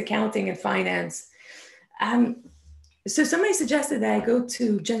background is accounting and finance. So somebody suggested that I go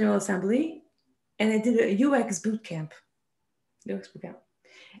to General Assembly, and I did a UX boot camp.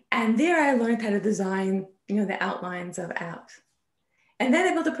 And there I learned how to design, the outlines of apps. And then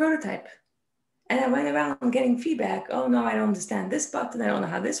I built a prototype. And I went around getting feedback. Oh no, I don't understand this button. I don't know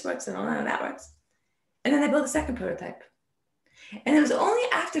how this works. I don't know how that works. And then I built a second prototype. And it was only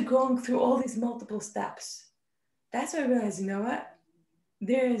after going through all these multiple steps, that's when I realized, you know what?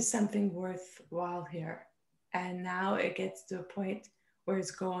 There is something worthwhile here. And now it gets to a point where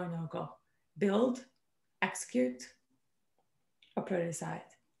it's go or no go. Build, execute, or put it aside.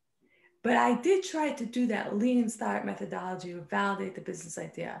 But I did try to do that lean start methodology, validate the business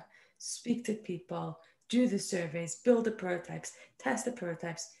idea, speak to people, do the surveys, build the prototypes, test the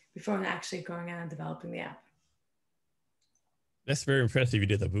prototypes before I'm actually going out and developing the app. That's very impressive. You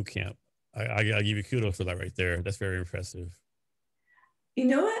did the boot camp. I gotta give you kudos for that right there. That's very impressive. You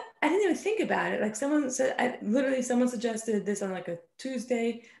know what? I didn't even think about it. Like someone suggested this on like a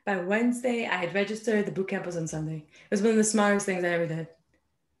Tuesday. By Wednesday, I had registered. The boot camp was on Sunday. It was one of the smartest things I ever did.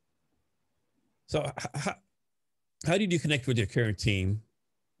 So how did you connect with your current team?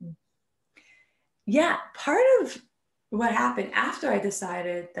 Yeah, part of what happened after I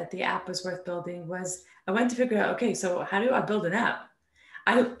decided that the app was worth building was I went to figure out, okay, so how do I build an app?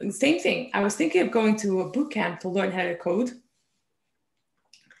 Same thing. I was thinking of going to a boot camp to learn how to code.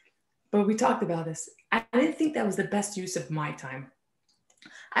 But we talked about this. I didn't think that was the best use of my time.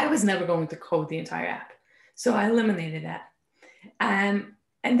 I was never going to code the entire app. So I eliminated that.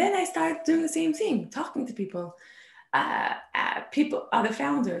 And then I started doing the same thing, talking to people, other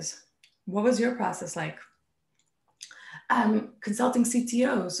founders. What was your process like? Consulting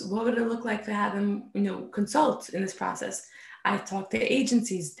CTOs, what would it look like to have them, consult in this process? I talked to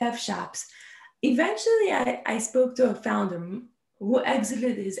agencies, dev shops. Eventually, I spoke to a founder who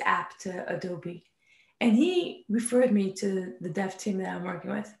exited his app to Adobe, and he referred me to the dev team that I'm working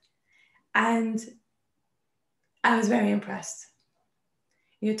with, and I was very impressed.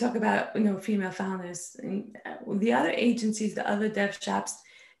 You talk about female founders, and the other agencies, the other dev shops,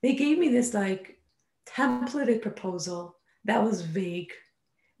 they gave me this like templated proposal that was vague,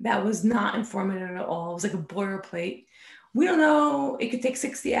 that was not informative at all. It was like a boilerplate. We don't know. It could take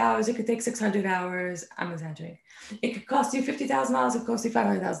 60 hours. It could take 600 hours. I'm exaggerating. It could cost you $50,000. It could cost you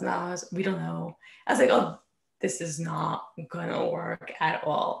 $500,000. We don't know. I was like, oh, this is not going to work at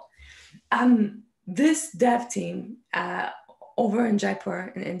all. This dev team over in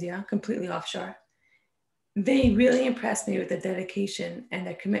Jaipur in India, completely offshore, they really impressed me with their dedication and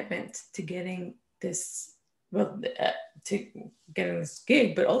their commitment to getting this, to getting this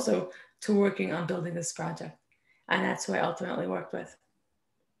gig, but also to working on building this project. And that's who I ultimately worked with.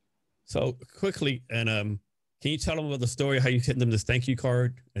 So quickly, and can you tell them about the story, how you sent them this thank you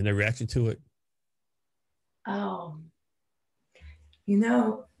card and their reaction to it? Oh,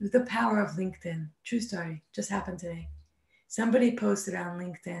 the power of LinkedIn. True story, just happened today. Somebody posted on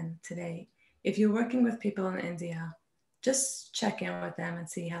LinkedIn today, if you're working with people in India, just check in with them and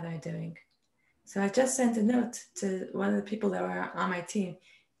see how they're doing. So I just sent a note to one of the people that were on my team,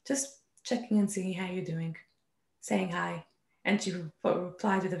 just checking and seeing how you're doing, saying hi. And she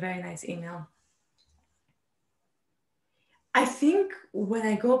replied with a very nice email. I think when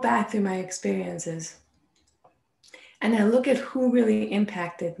I go back through my experiences and I look at who really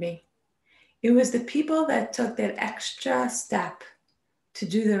impacted me, it was the people that took that extra step to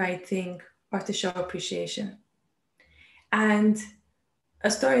do the right thing or to show appreciation. And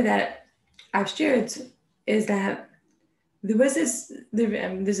a story that I've shared is that there's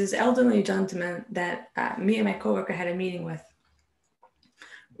this elderly gentleman that me and my coworker had a meeting with.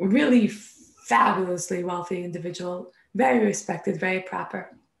 Really fabulously wealthy individual, very respected, very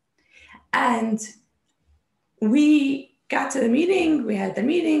proper. And we got to the meeting, we had the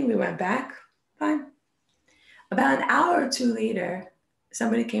meeting, we went back, fine. About an hour or two later,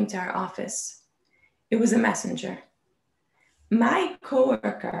 somebody came to our office. It was a messenger. My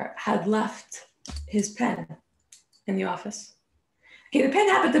coworker had left his pen in the office. Okay, the pen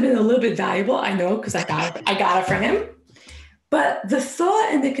happened to have been a little bit valuable, I know, because I got it for him. But the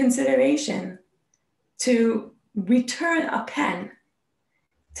thought and the consideration to return a pen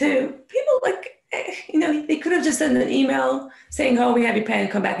to people, like, they could have just sent an email saying, oh, we have your pen,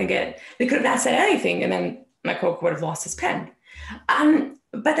 come back and get it. They could have not said anything, and then my coworker would have lost his pen.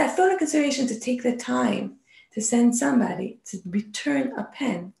 But that thought and consideration to take the time to send somebody to return a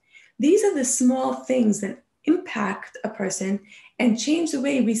pen, these are the small things that impact a person and change the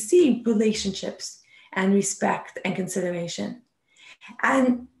way we see relationships and respect and consideration.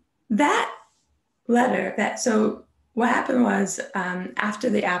 And that letter, so what happened was, after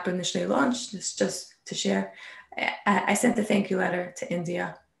the app initially launched, just to share, I sent a thank you letter to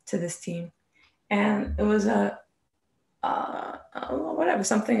India, to this team. And it was a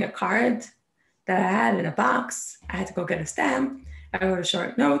card that I had in a box. I had to go get a stamp. I wrote a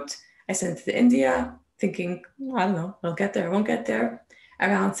short note. I sent it to India, thinking, I don't know, it'll get there, it won't get there.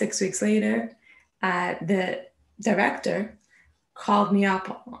 Around 6 weeks later, the director called me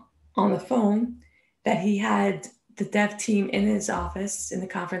up on the phone that he had the dev team in his office in the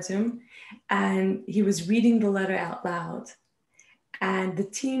conference room, and he was reading the letter out loud. And the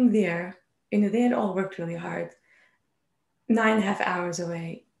team there, they had all worked really hard, 9.5 hours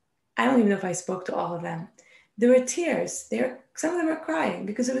away. I don't even know if I spoke to all of them. There were tears. Some of them were crying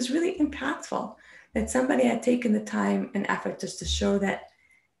because it was really impactful that somebody had taken the time and effort just to show that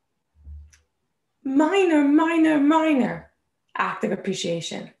minor act of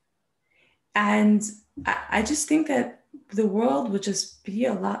appreciation. And I just think that the world would just be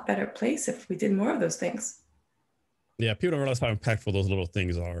a lot better place if we did more of those things. Yeah, people don't realize how impactful those little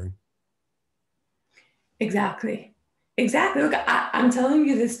things are. Exactly. Look, I'm telling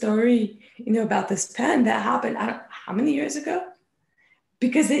you this story, about this pen that happened, I don't know how many years ago,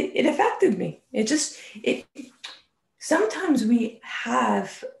 because it affected me. Sometimes we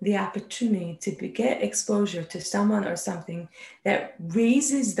have the opportunity to get exposure to someone or something that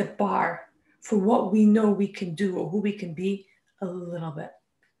raises the bar for what we know we can do or who we can be a little bit.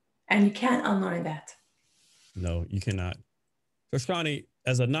 And you can't unlearn that. No, you cannot. So Shani,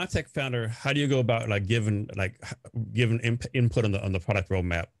 as a non-tech founder, how do you go about giving input on the product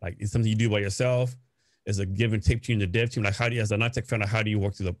roadmap? Like, is something you do by yourself? Is a give and take between the dev team? Like, as a non-tech founder, how do you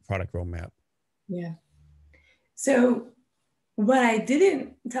work through the product roadmap? Yeah. So what I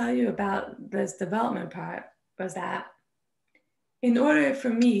didn't tell you about this development part was that in order for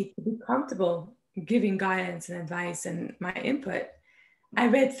me to be comfortable giving guidance and advice and my input, I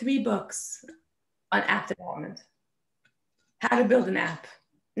read 3 books on app development. How to build an app,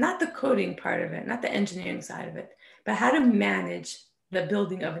 not the coding part of it, not the engineering side of it, but how to manage the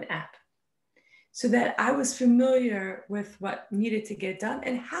building of an app, so that I was familiar with what needed to get done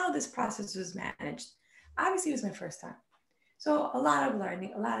and how this process was managed. Obviously, it was my first time. So a lot of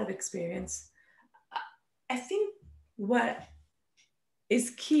learning, a lot of experience. I think what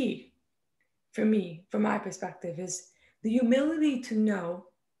is key for me, from my perspective, is the humility to know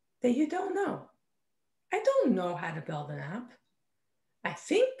that you don't know. I don't know how to build an app. I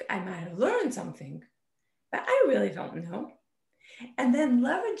think I might have learned something, but I really don't know. And then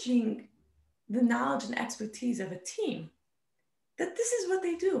leveraging the knowledge and expertise of a team, that this is what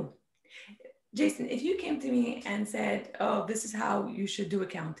they do. Jason, if you came to me and said, oh, this is how you should do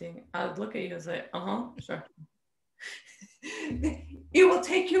accounting, I would look at you and say, sure. It will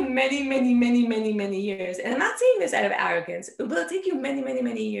take you many years. And I'm not saying this out of arrogance. It will take you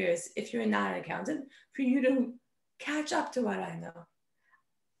many years, if you're not an accountant, for you to catch up to what I know.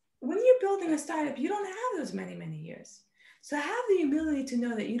 When you're building a startup, you don't have those many years. So have the humility to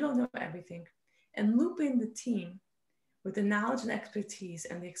know that you don't know everything, and loop in the team with the knowledge and expertise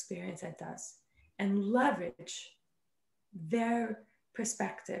and the experience that does, and leverage their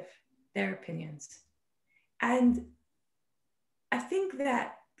perspective, their opinions. And I think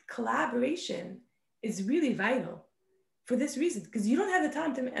that collaboration is really vital for this reason, because you don't have the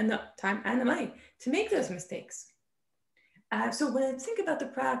time and the money to make those mistakes. So when I think about the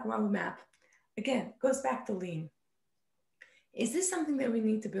product roadmap, again, it goes back to lean. Is this something that we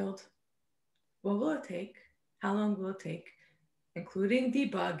need to build? What will it take? How long will it take? Including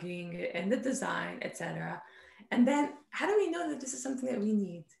debugging and the design, etc. And then how do we know that this is something that we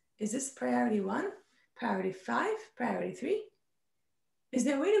need? Is this priority 1, priority 5, priority 3? Is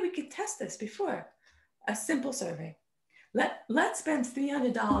there a way that we could test this before? A simple survey. Let's spend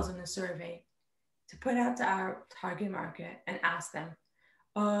 $300 on a survey to put out to our target market and ask them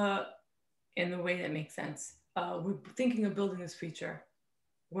in the way that makes sense. We're thinking of building this feature.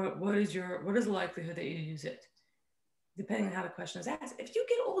 What is the likelihood that you use it? Depending on how the question is asked. If you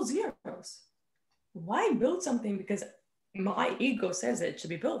get all zeros, why build something because my ego says that it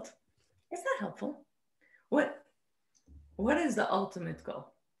should be built? It's not helpful. What is the ultimate goal?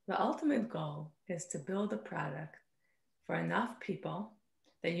 The ultimate goal is to build a product for enough people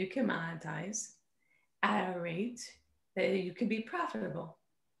that you can monetize at a rate that you can be profitable.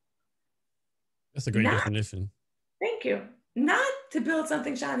 That's a great definition. Thank you. Not to build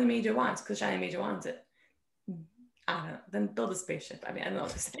something Shani Majer wants, because Shani Majer wants it. I don't know. Then build a spaceship. I mean, I don't know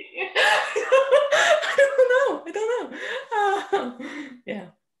what to say. I don't know. Yeah.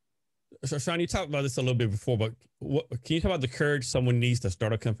 So, Shani, you talked about this a little bit before, but can you talk about the courage someone needs to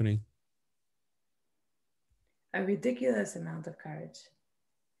start a company? A ridiculous amount of courage.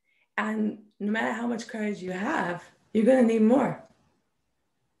 And no matter how much courage you have, you're going to need more.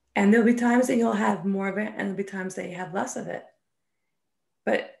 And there'll be times that you'll have more of it, and there'll be times that you have less of it.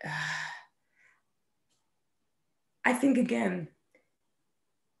 But I think, again,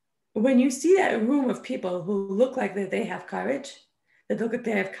 when you see that room of people who look like that they have courage, that look like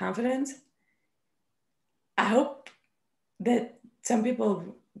they have confidence, I hope that some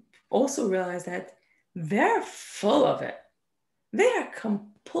people also realize that they're full of it. They are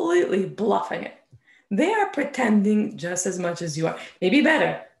completely bluffing it. They are pretending just as much as you are, maybe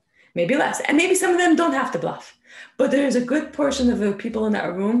better, maybe less. And maybe some of them don't have to bluff. But there's a good portion of the people in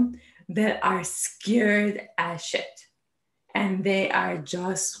that room that are scared as shit. And they are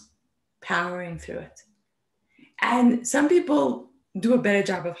just powering through it. And some people do a better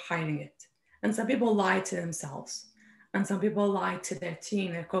job of hiding it. And some people lie to themselves. And some people lie to their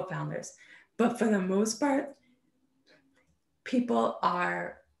team, their co-founders. But for the most part, people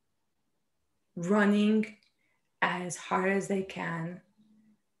are running as hard as they can,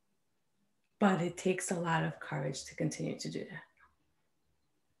 but it takes a lot of courage to continue to do that.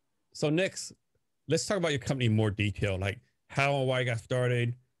 So next, let's talk about your company in more detail, like how and why you got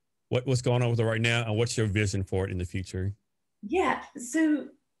started, what's going on with it right now, and what's your vision for it in the future? Yeah, so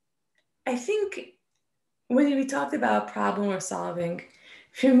I think when we talked about problem we're solving,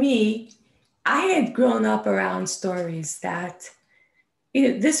 for me, I had grown up around stories that,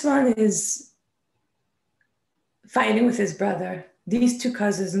 this one is fighting with his brother. These two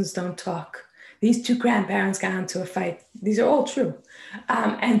cousins don't talk. These two grandparents got into a fight. These are all true.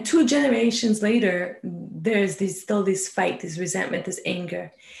 And 2 generations later, there's still this fight, this resentment, this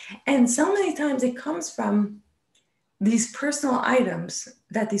anger. And so many times it comes from these personal items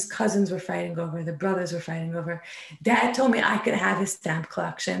that these cousins were fighting over, the brothers were fighting over. Dad told me I could have his stamp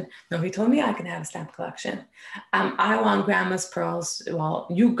collection. No, he told me I could have a stamp collection. I want grandma's pearls. Well,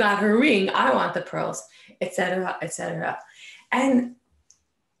 you got her ring. I want the pearls, etc., etc. And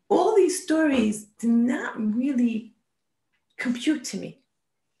all these stories did not really compute to me.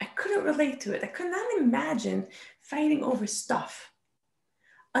 I couldn't relate to it. I could not imagine fighting over stuff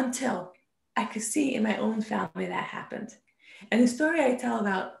until I could see in my own family that happened. And the story I tell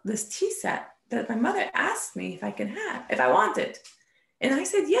about this tea set that my mother asked me if I wanted. And I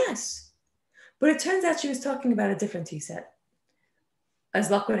said yes. But it turns out she was talking about a different tea set. As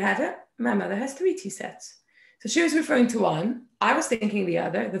luck would have it, my mother has 3 tea sets. So she was referring to one, I was thinking the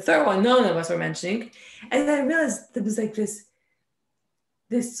other, the third one none of us were mentioning. And then I realized there was like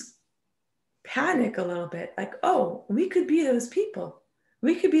this panic a little bit, like, oh, we could be those people.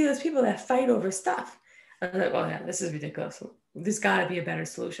 We could be those people that fight over stuff. I was like, oh yeah, this is ridiculous. There's gotta be a better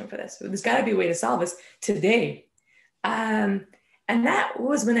solution for this. There's gotta be a way to solve this today. And that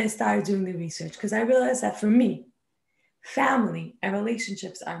was when I started doing the research, because I realized that for me, family and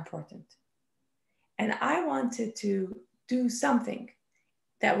relationships are important. And I wanted to do something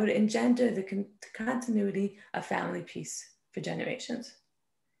that would engender the continuity of family peace for generations.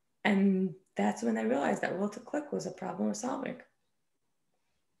 And that's when I realized that Will to Click was a problem we're solving.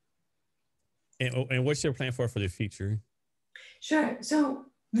 And what's your plan for the future? Sure. So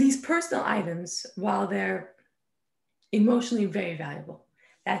these personal items, while they're emotionally very valuable,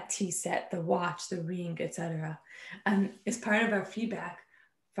 that tea set, the watch, the ring, etc. As part of our feedback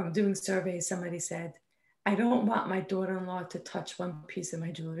from doing surveys, somebody said, I don't want my daughter-in-law to touch one piece of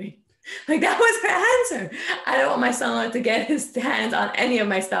my jewelry. Like that was her answer. I don't want my son-in-law to get his hands on any of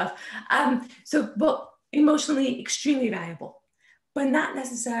my stuff. But emotionally extremely valuable, but not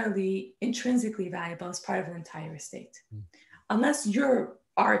necessarily intrinsically valuable as part of an entire estate. Unless your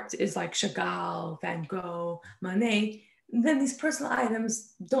art is like Chagall, Van Gogh, Monet, then these personal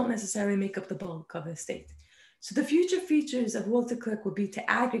items don't necessarily make up the bulk of the estate. So the future features of Will to Click would be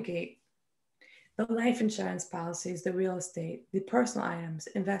to aggregate the life insurance policies, the real estate, the personal items,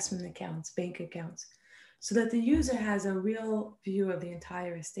 investment accounts, bank accounts, so that the user has a real view of the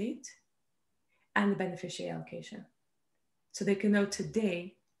entire estate and the beneficiary allocation. So they can know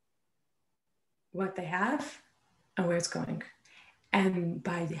today what they have and where it's going. And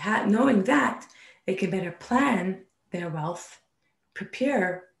by knowing that, they can better plan their wealth,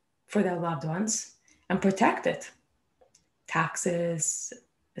 prepare for their loved ones, and protect it. Taxes,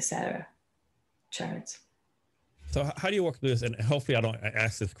 etc. Insurance. So how do you work through this? And hopefully I don't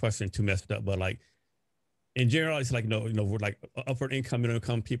ask this question too messed up, but like in general, it's like, we're like upward income, middle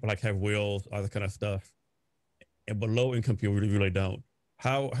income people like have wills, all that kind of stuff. And but low income people really don't.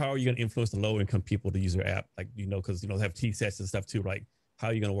 How are you going to influence the low income people to use your app? Like, because, they have T sets and stuff too. Like, how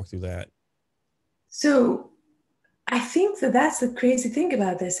are you going to work through that? So I think that's the crazy thing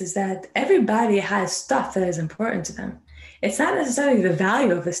about this is that everybody has stuff that is important to them. It's not necessarily the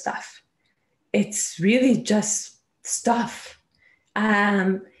value of the stuff. It's really just stuff.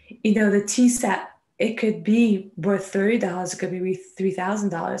 The tea set, it could be worth $30, it could be worth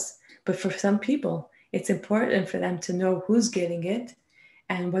 $3,000. But for some people, it's important for them to know who's getting it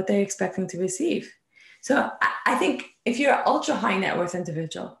and what they're expecting to receive. So I think if you're an ultra high net worth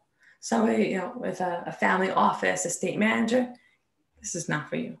individual, somebody, with a family office, estate manager, this is not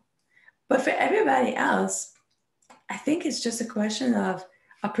for you. But for everybody else, I think it's just a question of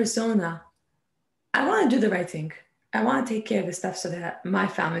a persona. I want to do the right thing. I want to take care of the stuff so that my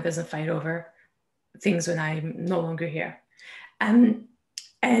family doesn't fight over things when I'm no longer here. And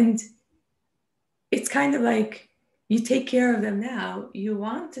it's kind of like you take care of them now. You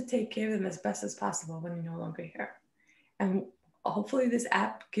want to take care of them as best as possible when you're no longer here. And hopefully this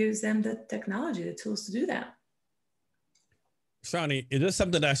app gives them the technology, the tools to do that. Shani, is this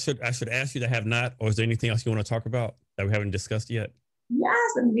something that I should ask you that have not, or is there anything else you want to talk about that we haven't discussed yet? Yes,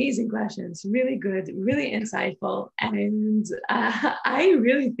 amazing questions. Really good, really insightful. And I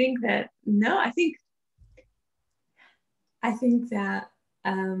really think that, no, I think that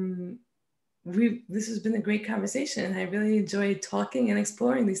this has been a great conversation, and I really enjoyed talking and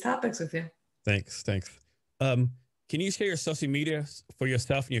exploring these topics with you. Thanks. Can you share your social media for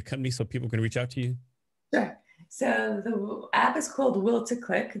yourself and your company so people can reach out to you? Sure. So the app is called Will to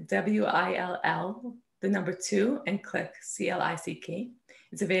Click, WILL, the number 2, and Click, CLICK.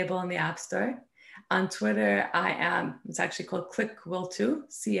 It's available in the App Store. On Twitter, it's actually called Click Will 2,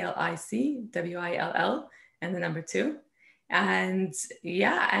 CLICWILL, and the number 2. And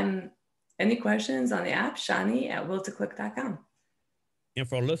any questions on the app, Shani at willtoclick.com. And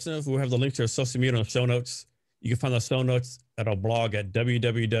for our listeners, we'll have the link to our social media on the show notes. You can find the show notes at our blog at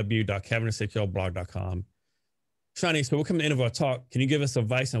www.cavenishhlblog.com. Shani, so we're coming to the end of our talk. Can you give us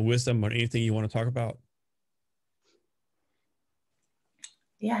advice and wisdom on anything you want to talk about?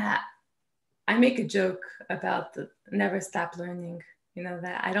 Yeah, I make a joke about the never stop learning.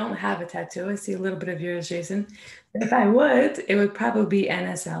 That I don't have a tattoo. I see a little bit of yours, Jason. If I would, it would probably be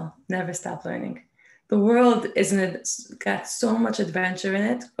NSL, never stop learning. The world got so much adventure in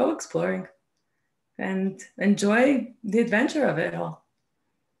it. Go exploring and enjoy the adventure of it all.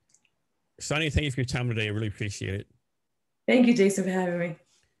 Shani, thank you for your time today. I really appreciate it. Thank you, Jason, for having me.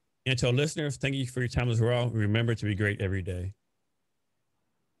 And to our listeners, thank you for your time as well. Remember to be great every day.